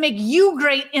it's going to make you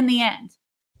great in the end.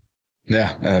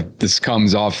 Yeah, this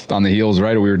comes off on the heels,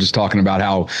 right? We were just talking about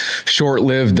how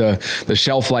short-lived the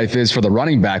shelf life is for the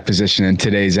running back position in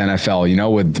today's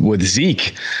NFL, with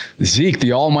Zeke,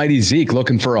 the almighty Zeke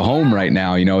looking for a home right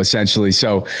now, essentially.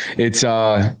 So it's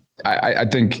I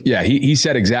think, yeah, he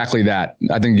said exactly that.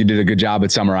 I think you did a good job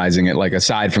at summarizing it. Like,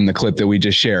 aside from the clip that we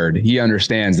just shared, he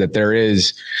understands that there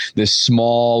is this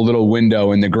small little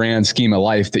window in the grand scheme of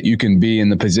life that you can be in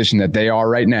the position that they are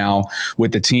right now,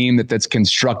 with the team that's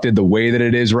constructed the way that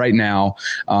it is right now,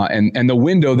 and the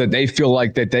window that they feel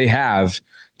like that they have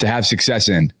to have success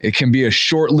in. It can be a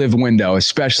short-lived window,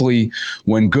 especially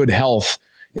when good health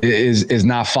is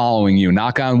not following you.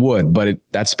 Knock on wood, but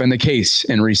that's been the case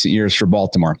in recent years for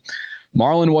Baltimore.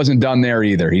 Marlon wasn't done there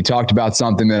either. He talked about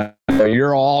something that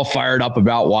you're all fired up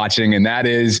about watching, and that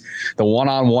is the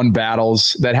one-on-one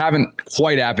battles that haven't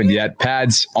quite happened yet.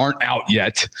 Pads aren't out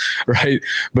yet, right?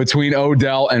 Between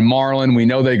Odell and Marlon, we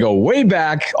know they go way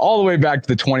back, all the way back to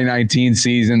the 2019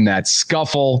 season, that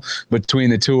scuffle between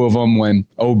the two of them when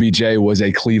OBJ was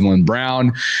a Cleveland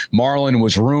Brown. Marlon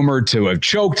was rumored to have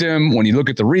choked him. When you look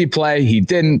at the replay, he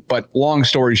didn't, but long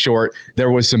story short,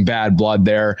 there was some bad blood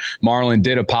there. Marlon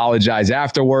did apologize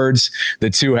afterwards. The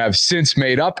two have since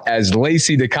made up, as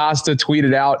Lacey DaCosta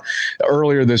tweeted out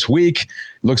earlier this week.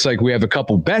 Looks like we have a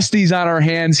couple besties on our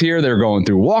hands here. They're going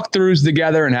through walkthroughs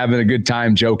together and having a good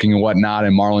time, joking and whatnot.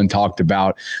 And Marlon talked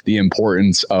about the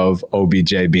importance of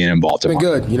OBJ being in Baltimore.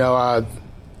 It's been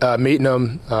good. Meeting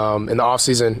him in the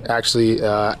offseason, actually,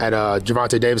 at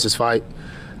Javonte Davis's fight.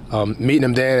 Meeting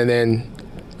him then, and then,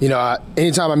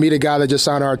 anytime I meet a guy that just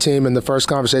signed our team and the first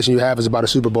conversation you have is about a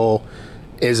Super Bowl,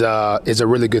 is a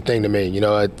really good thing to me.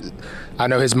 I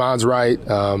know his mind's right.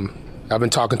 I've been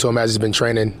talking to him as he's been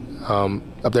training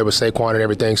up there with Saquon and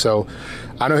everything. So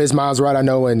I know his mind's right. I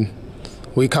know when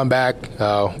we come back,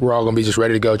 we're all going to be just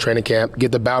ready to go training camp,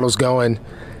 get the battles going,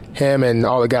 him and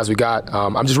all the guys we got.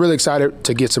 I'm just really excited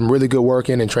to get some really good work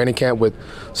in training camp with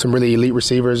some really elite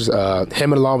receivers,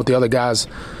 him and along with the other guys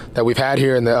that we've had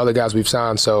here and the other guys we've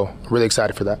signed. So really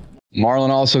excited for that. Marlon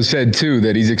also said, too,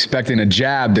 that he's expecting a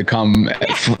jab to come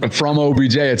from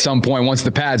OBJ at some point once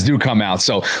the pads do come out.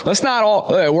 So let's not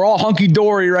we're all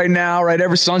hunky-dory right now, right?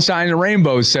 Every sunshine and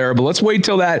rainbows, Sarah, but let's wait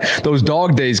till those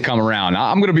dog days come around.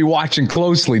 I'm going to be watching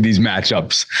closely these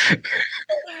matchups.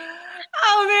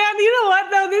 Oh, man, you know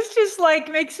what, though? This just,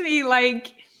 makes me,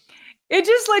 it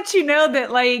just lets you know that,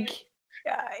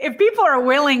 if people are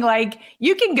willing,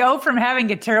 you can go from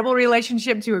having a terrible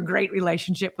relationship to a great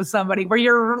relationship with somebody where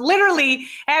you're literally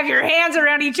have your hands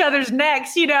around each other's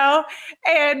necks,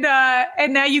 and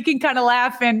now you can kind of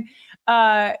laugh. And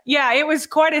it was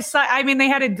quite a sight. I mean, they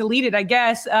had it deleted, I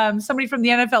guess. Somebody from the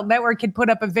NFL Network had put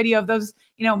up a video of those,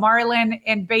 Marlon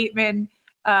and Bateman,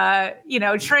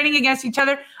 training against each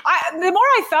other. The more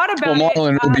I thought about Marlon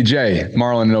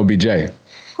and OBJ.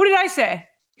 Who did I say?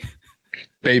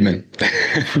 Bateman.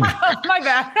 My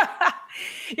bad.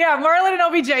 Yeah, Marlon and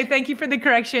OBJ. Thank you for the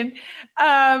correction.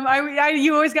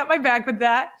 You always got my back with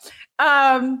that.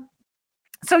 But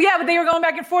they were going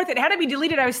back and forth. It had to be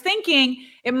deleted. I was thinking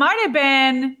it might have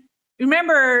been.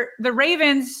 Remember, the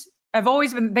Ravens have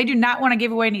always been. They do not want to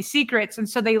give away any secrets, and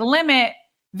so they limit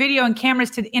video and cameras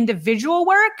to the individual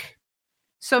work.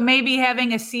 So maybe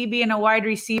having a CB and a wide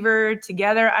receiver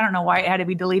together. I don't know why it had to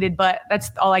be deleted, but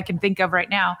that's all I can think of right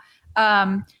now.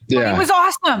 But it was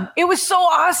awesome. It was so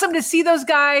awesome to see those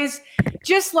guys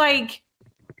just and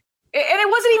it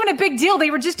wasn't even a big deal. They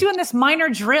were just doing this minor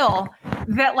drill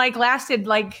that lasted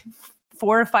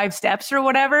 4 or 5 steps or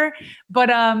whatever. But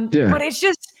it's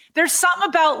just, there's something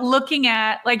about looking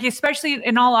at especially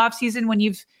in all off season when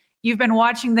you've been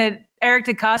watching that Eric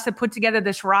DaCosta put together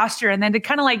this roster and then to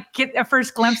kind of get a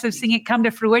first glimpse of seeing it come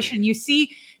to fruition. You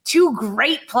see two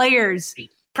great players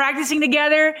practicing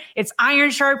together. It's iron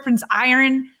sharpens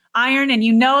iron, and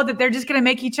you know that they're just going to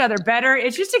make each other better.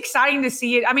 It's just exciting to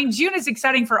see it. I mean, June is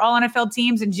exciting for all NFL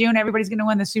teams. In June, everybody's going to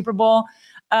win the Super Bowl.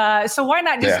 So why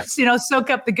not just, soak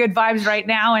up the good vibes right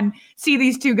now and see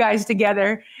these two guys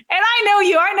together? And I know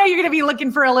you're going to be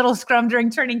looking for a little scrum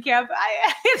during training camp.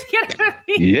 It's going to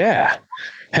be. Yeah.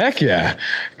 Heck yeah.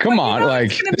 Come on.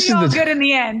 It's going to be all good in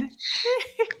the end.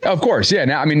 Of course. Yeah.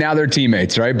 Now they're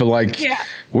teammates, right? But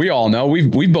we all know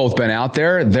we've both been out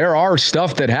there. There are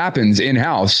stuff that happens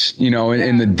in-house,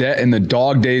 in the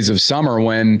dog days of summer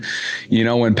when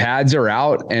pads are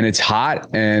out and it's hot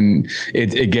and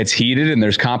it gets heated and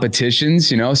there's competitions,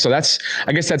 so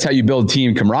I guess that's how you build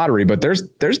team camaraderie, but there's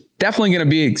definitely going to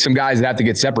be some guys that have to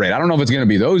get separated. I don't know if it's going to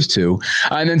be those two.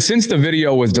 And then since the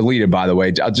video was deleted, by the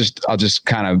way, I'll just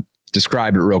kind of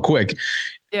describe it real quick.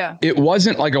 Yeah. It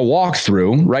wasn't like a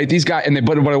walkthrough, right? These guys,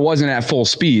 but it wasn't at full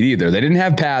speed either. They didn't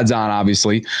have pads on,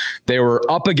 obviously. They were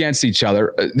up against each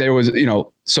other. There was,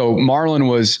 so Marlon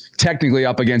was technically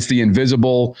up against the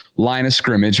invisible line of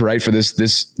scrimmage, right? For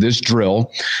this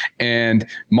drill. And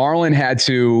Marlon had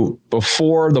to,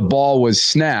 before the ball was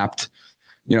snapped,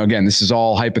 again, this is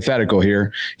all hypothetical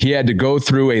here. He had to go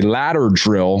through a ladder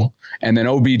drill, and then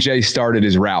OBJ started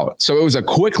his route. So it was a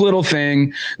quick little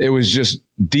thing. It was just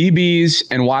DBs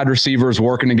and wide receivers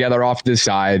working together off this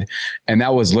side. And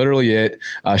that was literally it.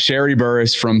 Sherry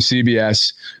Burris from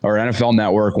CBS or NFL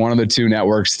Network, one of the two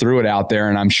networks, threw it out there.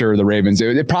 And I'm sure the Ravens,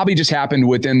 it probably just happened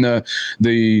within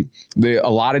the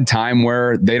allotted time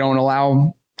where they don't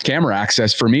allow camera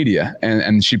access for media,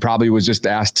 and she probably was just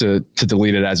asked to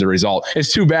delete it as a result.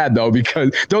 It's too bad though, because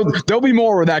there'll be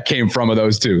more where that came from of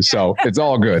those two, so it's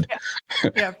all good.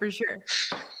 Yeah, for sure.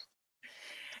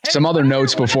 Some other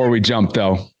notes before we jump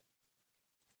though.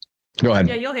 Go ahead.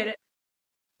 Yeah, you'll hit it.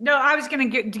 No, I was going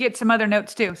to get some other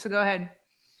notes too, so go ahead.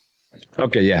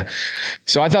 Okay, yeah.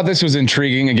 So I thought this was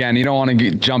intriguing. Again, you don't want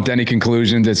to jump to any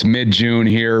conclusions. It's mid-June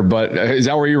here, but is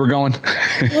that where you were going?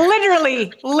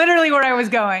 literally where I was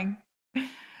going.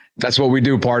 That's what we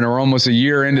do, partner. We're almost a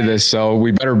year into this, so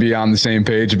we better be on the same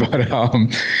page. But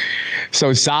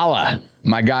so Saleh,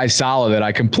 my guy Saleh, that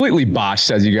I completely botched,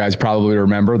 as you guys probably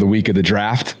remember, the week of the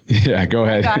draft. Yeah, go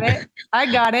ahead. I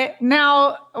got it.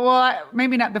 Now, well,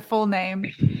 maybe not the full name.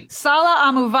 Saleh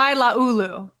Amuvai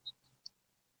Laulu.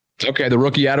 Okay, the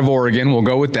rookie out of Oregon. We'll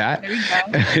go with that. There you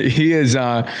go. He is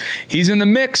he's in the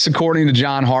mix, according to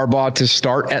John Harbaugh, to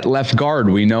start at left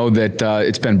guard. We know that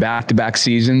it's been back-to-back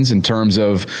seasons in terms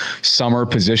of summer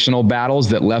positional battles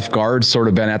that left guard sort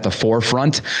of been at the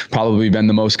forefront, probably been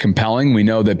the most compelling. We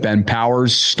know that Ben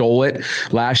Powers stole it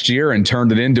last year and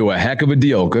turned it into a heck of a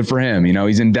deal. Good for him.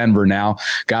 He's in Denver now,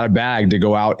 got a bag to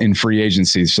go out in free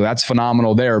agency. So that's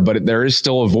phenomenal there, but there is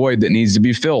still a void that needs to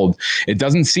be filled. It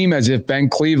doesn't seem as if Ben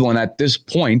Cleveland at this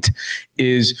point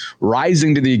is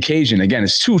rising to the occasion. Again,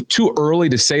 it's too early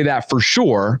to say that for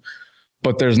sure,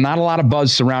 but there's not a lot of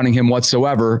buzz surrounding him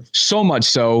whatsoever. So much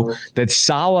so that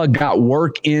Saleh got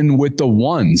work in with the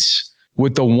ones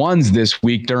this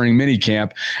week during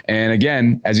minicamp. And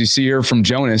again, as you see here from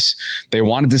Jonas, they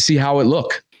wanted to see how it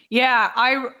looked. Yeah,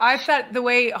 I thought the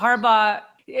way Harbaugh,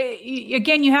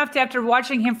 again, you have to, after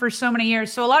watching him for so many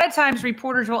years. So a lot of times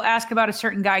reporters will ask about a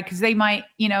certain guy because they might,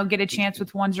 get a chance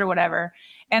with ones or whatever.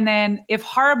 And then if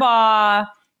Harbaugh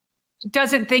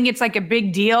doesn't think it's like a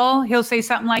big deal, he'll say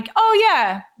something like, "Oh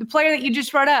yeah, the player that you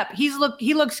just brought up,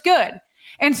 he looks good.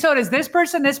 And so does this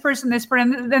person,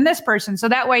 then this person." So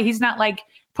that way he's not like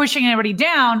pushing anybody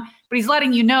down, but he's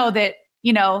letting you know that,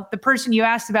 the person you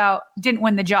asked about didn't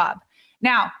win the job.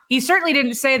 Now, he certainly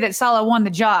didn't say that Saleh won the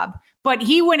job, but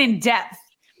he went in depth.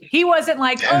 He wasn't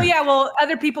like, "Oh yeah, well,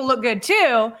 other people look good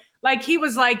too." Like he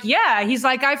was like, yeah, he's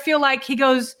like, I feel like he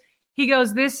goes,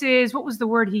 this is, what was the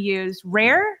word he used?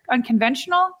 Rare,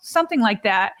 unconventional, something like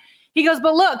that. He goes,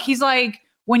 but look, he's like,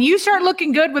 when you start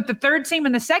looking good with the third team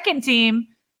and the second team,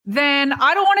 then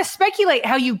I don't want to speculate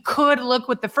how you could look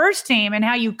with the first team and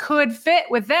how you could fit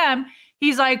with them.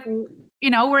 He's like,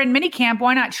 we're in minicamp.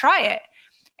 Why not try it?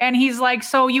 And he's like,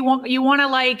 so you want to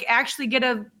like actually get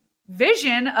a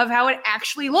vision of how it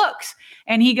actually looks.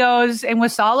 And he goes, and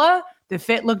with Saleh, the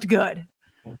fit looked good.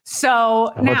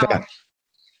 So now,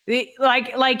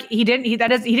 he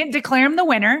didn't declare him the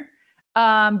winner.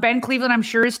 Ben Cleveland, I'm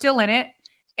sure, is still in it.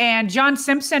 And John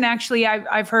Simpson, actually,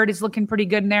 I've heard is looking pretty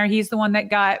good in there. He's the one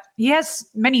that he has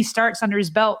many starts under his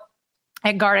belt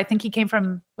at guard. I think he came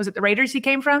from, was it the Raiders he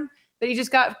came from that he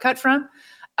just got cut from?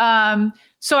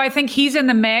 So I think he's in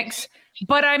the mix.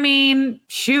 But I mean,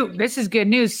 shoot, this is good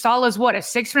news. Saleh's what, a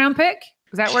 6th round pick?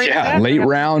 Is that where he's at? Late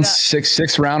round,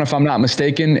 sixth round, if I'm not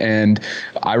mistaken. And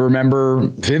I remember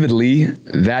vividly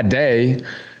that day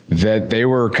that they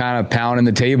were kind of pounding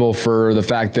the table for the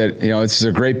fact that, this is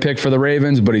a great pick for the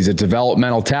Ravens, but he's a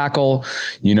developmental tackle.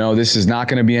 This is not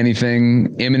going to be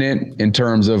anything imminent in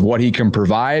terms of what he can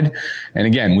provide. And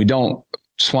again, we don't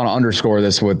just want to underscore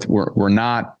this with, we're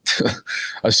not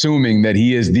assuming that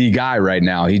he is the guy right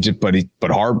now.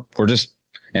 We're just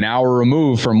an hour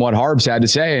removed from what Harb's had to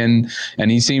say, and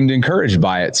he seemed encouraged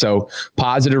by it. So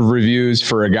positive reviews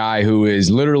for a guy who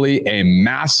is literally a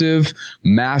massive,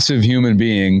 massive human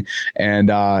being, and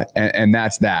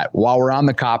that's that. While we're on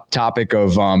the topic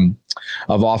of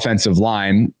offensive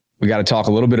line, we got to talk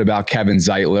a little bit about Kevin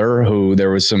Zeitler, who there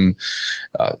was some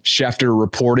Schefter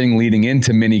reporting leading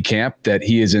into minicamp that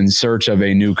he is in search of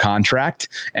a new contract,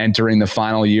 entering the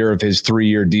final year of his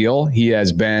 3-year deal. He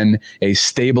has been a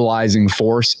stabilizing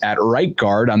force at right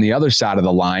guard on the other side of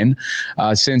the line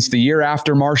since the year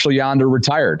after Marshall Yonder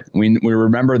retired. We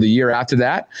remember the year after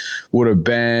that would have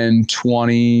been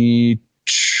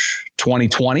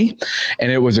 2020,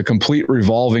 and it was a complete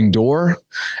revolving door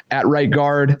at right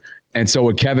guard. And so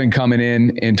with Kevin coming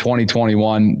in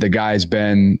 2021, the guy's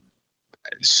been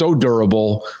so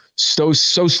durable,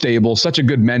 so stable, such a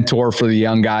good mentor for the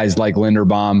young guys like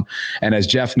Linderbaum. And as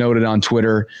Jeff noted on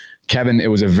Twitter, Kevin, it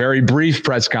was a very brief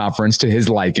press conference to his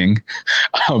liking.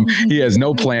 He has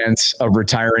no plans of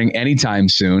retiring anytime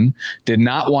soon, did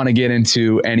not want to get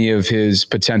into any of his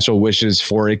potential wishes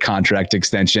for a contract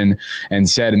extension, and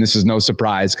said, and this is no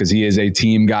surprise because he is a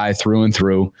team guy through and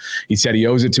through, he said he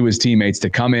owes it to his teammates to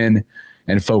come in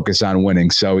and focus on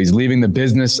winning. So he's leaving the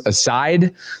business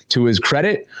aside, to his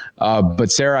credit.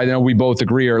 But Sarah, I know we both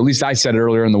agree, or at least I said it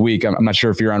earlier in the week. I'm not sure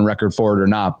if you're on record for it or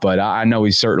not, but I know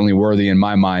he's certainly worthy in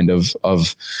my mind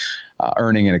of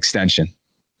earning an extension.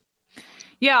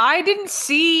 Yeah,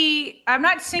 I'm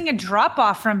not seeing a drop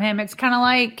off from him. It's kind of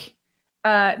like,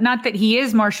 not that he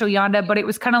is Marshall Yanda, but it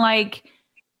was kind of like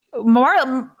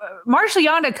Marshall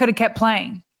Yanda could have kept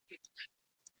playing.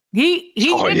 He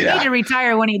didn't need to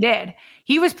retire when he did.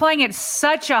 He was playing at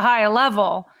such a high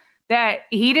level that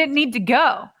he didn't need to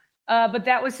go. But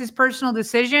that was his personal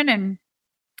decision. And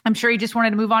I'm sure he just wanted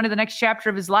to move on to the next chapter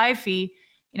of his life. He,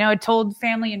 had told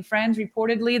family and friends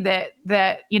reportedly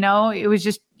that, it was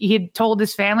just, he had told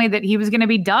his family that he was going to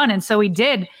be done. And so he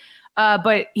did.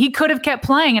 But he could have kept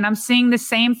playing. And I'm seeing the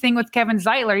same thing with Kevin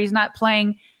Zeitler. He's not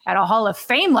playing at a Hall of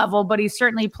Fame level, but he's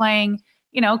certainly playing,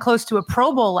 close to a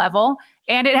Pro Bowl level.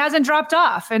 And it hasn't dropped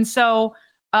off. And so,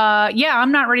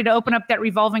 I'm not ready to open up that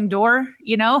revolving door,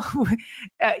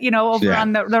 over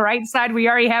on the right side. We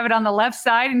already have it on the left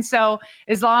side. And so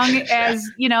as long as,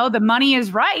 the money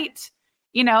is right,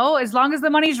 as long as the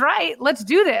money's right, let's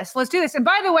do this. Let's do this. And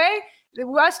by the way,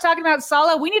 us talking about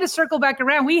Saleh, we need to circle back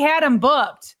around. We had him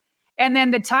booked, and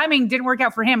then the timing didn't work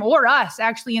out for him or us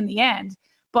actually in the end.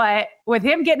 But with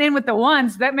him getting in with the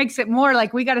ones, that makes it more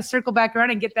like we got to circle back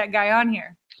around and get that guy on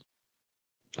here.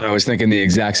 I was thinking the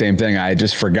exact same thing. I had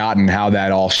just forgotten how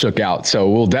that all shook out. So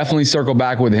we'll definitely circle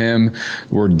back with him.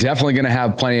 We're definitely going to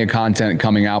have plenty of content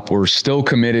coming up. We're still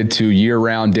committed to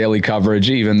year-round daily coverage,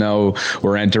 even though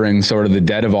we're entering sort of the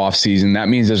dead of off season. That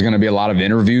means there's going to be a lot of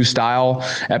interview style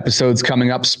episodes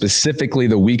coming up, specifically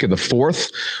the week of the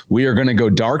 4th. We are going to go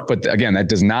dark, but again, that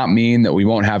does not mean that we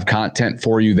won't have content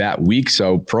for you that week.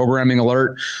 So programming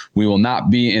alert, we will not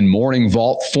be in morning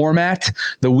vault format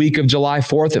the week of July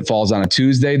 4th. It falls on a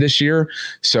Tuesday this year.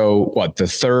 So the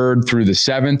 3rd through the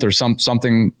 7th or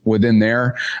something within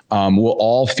there will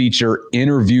all feature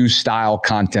interview style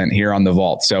content here on the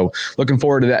Vault. So looking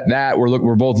forward to that.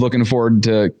 We're both looking forward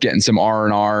to getting some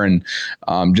R&R and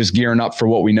just gearing up for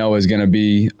what we know is going to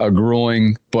be a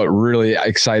grueling but really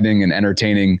exciting and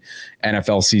entertaining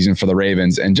NFL season for the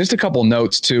Ravens. And just a couple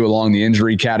notes too along the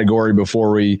injury category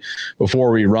before we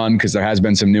run, because there has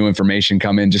been some new information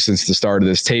come in just since the start of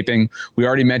this taping. We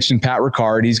already mentioned Pat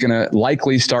Ricard. He's going to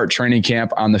likely start training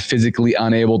camp on the physically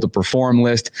unable to perform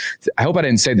list. I hope I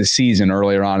didn't say the season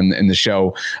earlier on in the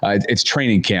show. It's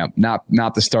training camp, not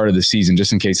the start of the season,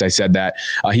 just in case I said that.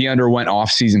 He underwent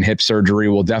off-season hip surgery.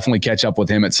 We'll definitely catch up with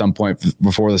him at some point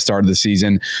before the start of the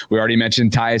season. We already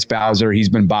mentioned Tyus Bowser. He's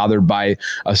been bothered by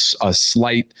a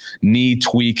slight knee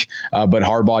tweak, but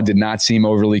Harbaugh did not seem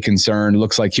overly concerned.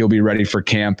 Looks like he'll be ready for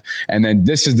camp. And then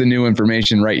this is the new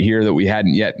information right here that we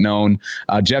hadn't yet known.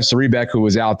 Jeff Zrebiec, who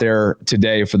was out there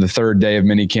today for the 3rd day of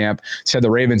minicamp, said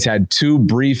the Ravens had 2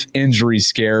 brief injury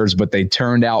scares, but they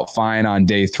turned out fine on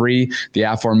day 3. The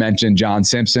aforementioned John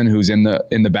Simpson, who's in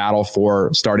the battle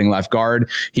for starting left guard,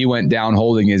 he went down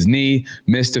holding his knee,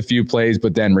 missed a few plays,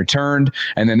 but then returned.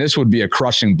 And then this would be a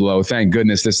crushing blow. Thank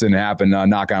goodness this didn't happen,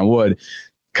 knock on wood.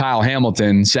 Kyle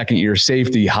Hamilton, second-year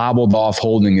safety, hobbled off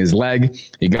holding his leg.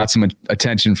 He got some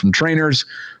attention from trainers,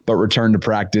 but returned to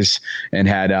practice and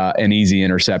had an easy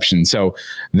interception. So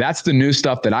that's the new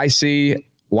stuff that I see.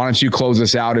 Why don't you close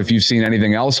us out if you've seen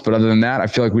anything else? But other than that, I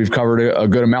feel like we've covered a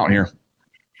good amount here.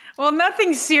 Well,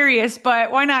 nothing serious,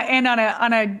 but why not end on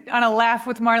a laugh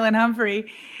with Marlon Humphrey?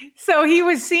 So he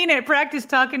was seen at practice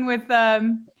talking with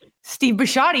Steve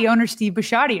Bisciotti, owner Steve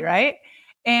Bisciotti, right?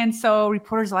 And so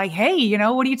reporters are like, hey,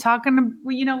 what are you talking,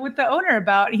 with the owner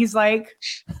about? And he's like,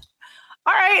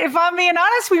 all right, if I'm being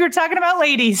honest, we were talking about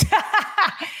ladies.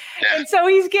 And so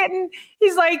he's giving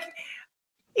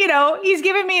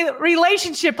me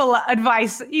relationship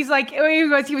advice. He's like,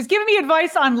 he was giving me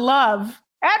advice on love.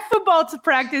 At football to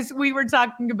practice, we were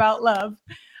talking about love.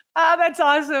 That's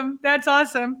awesome. That's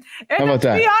awesome. And how about to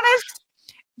that? be honest,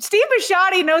 Steve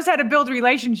Bisciotti knows how to build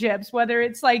relationships, whether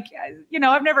it's like,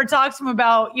 I've never talked to him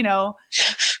about,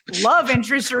 love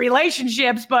interests or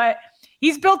relationships, but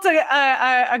he's built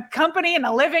a company and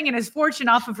a living and his fortune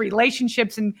off of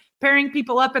relationships and pairing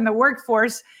people up in the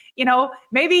workforce.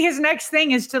 Maybe his next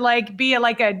thing is to be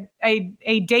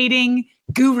a dating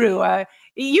guru.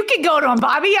 You could go to him,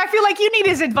 Bobby. I feel like you need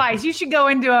his advice. You should go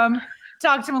into him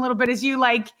talk to him a little bit as you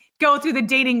go through the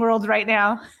dating world right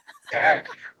now.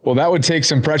 Well, that would take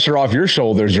some pressure off your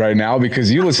shoulders right now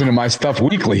because you listen to my stuff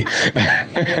weekly.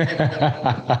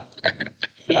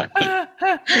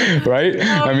 Right?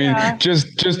 I mean,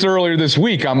 just earlier this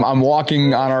week, I'm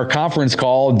walking on our conference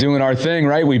call, doing our thing,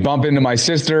 right? We bump into my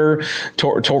sister.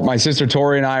 My sister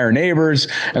Tori and I are neighbors,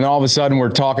 and then all of a sudden we're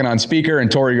talking on speaker,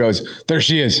 and Tori goes, "There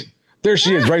she is. There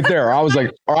she is right there." I was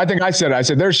like, or I think I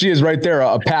said, "There she is right there,"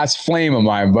 a past flame of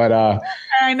mine. But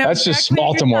I know that's just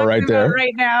Baltimore right there.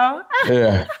 Right now.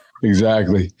 Yeah,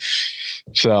 exactly.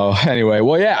 So anyway,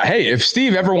 well, yeah. Hey, if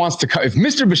Steve ever wants to if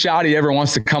Mr. Bisciotti ever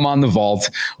wants to come on the vault,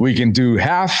 we can do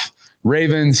half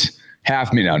Ravens,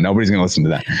 half me. No, nobody's going to listen to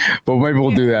that, but maybe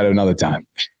we'll do that another time.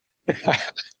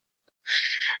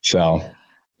 So,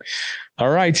 all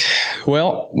right.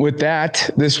 Well, with that,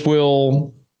 this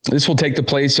will take the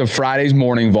place of Friday's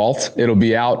morning vault. It'll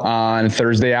be out on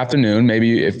Thursday afternoon.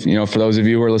 Maybe if, for those of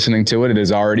you who are listening to it, it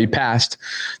is already past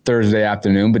Thursday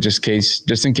afternoon, but just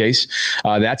in case,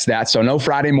 that's that. So no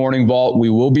Friday morning vault.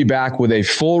 We will be back with a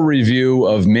full review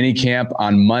of minicamp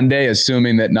on Monday,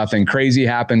 assuming that nothing crazy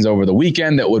happens over the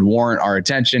weekend that would warrant our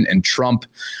attention and trump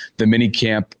the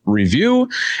minicamp review.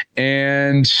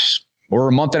 And we're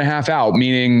a month and a half out,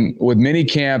 meaning with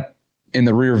minicamp in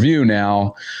the rear view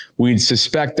now, we'd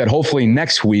suspect that hopefully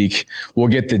next week we'll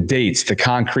get the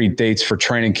concrete dates for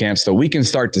training camps, so we can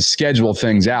start to schedule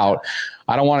things out.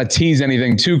 I don't want to tease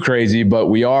anything too crazy, but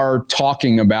we are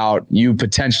talking about you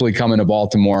potentially coming to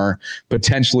Baltimore,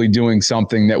 potentially doing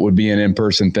something that would be an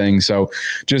in-person thing. So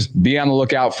just be on the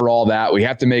lookout for all that. We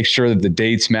have to make sure that the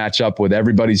dates match up with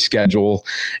everybody's schedule.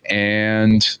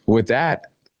 And with that,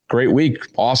 great week.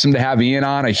 Awesome to have Ian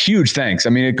on. A huge thanks. I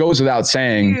mean, it goes without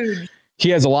saying, he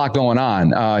has a lot going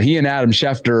on. He and Adam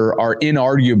Schefter are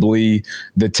inarguably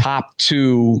the top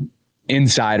two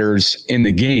insiders in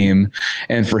the game.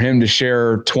 And for him to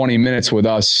share 20 minutes with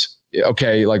us,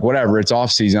 okay, whatever, it's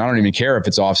off season. I don't even care if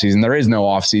it's off season. There is no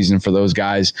off season for those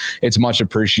guys. It's much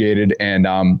appreciated. And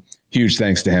huge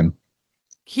thanks to him.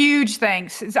 Huge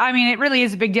thanks. I mean, it really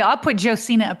is a big deal. I'll put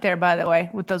Josina up there, by the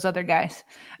way, with those other guys.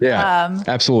 Yeah,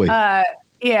 absolutely.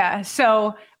 Yeah.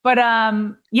 So, but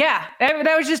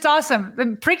that was just awesome.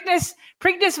 The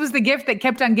Preakness was the gift that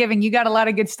kept on giving. You got a lot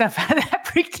of good stuff out of that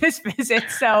Preakness visit.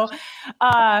 So,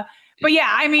 but yeah,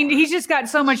 I mean, he's just got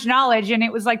so much knowledge, and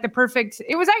it was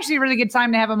it was actually a really good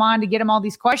time to have him on to get him all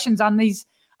these questions on these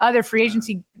other free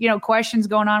agency, questions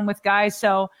going on with guys.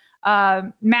 So,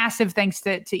 massive thanks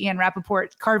to Ian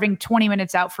Rappaport carving 20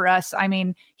 minutes out for us. I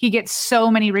mean, he gets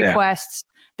so many requests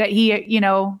that he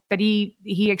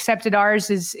accepted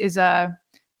ours is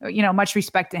much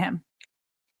respect to him.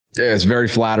 Yeah, it's very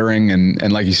flattering.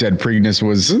 And like you said, Preakness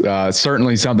was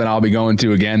certainly something I'll be going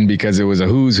to again because it was a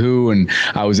who's who, and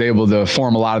I was able to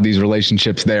form a lot of these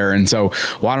relationships there. And so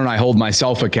why don't I hold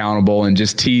myself accountable and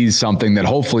just tease something that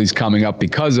hopefully is coming up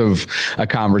because of a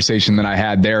conversation that I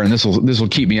had there. And this will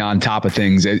keep me on top of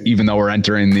things, even though we're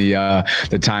entering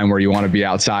the time where you want to be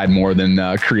outside more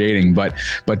than creating. But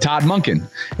Todd Monken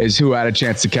is who I had a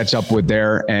chance to catch up with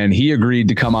there, and he agreed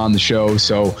to come on the show.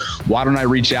 So why don't I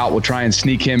reach out? We'll try and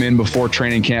sneak him in before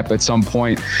training camp at some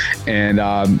point, and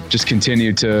just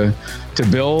continue to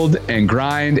build and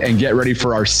grind and get ready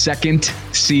for our second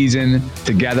season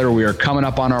together. We are coming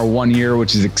up on our 1 year,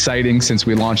 which is exciting since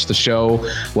we launched the show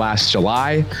last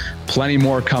July. Plenty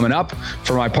more coming up.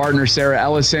 For my partner, Sarah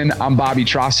Ellison, I'm Bobby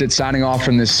Trossett signing off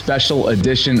from this special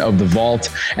edition of The Vault.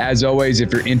 As always,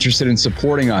 if you're interested in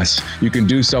supporting us, you can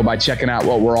do so by checking out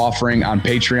what we're offering on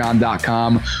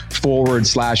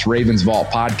patreon.com/Ravens Vault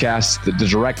Podcast. The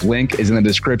direct link is in the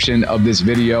description of this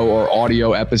video or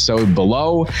audio episode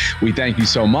below. We thank you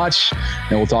so much,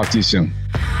 and we'll talk to you soon.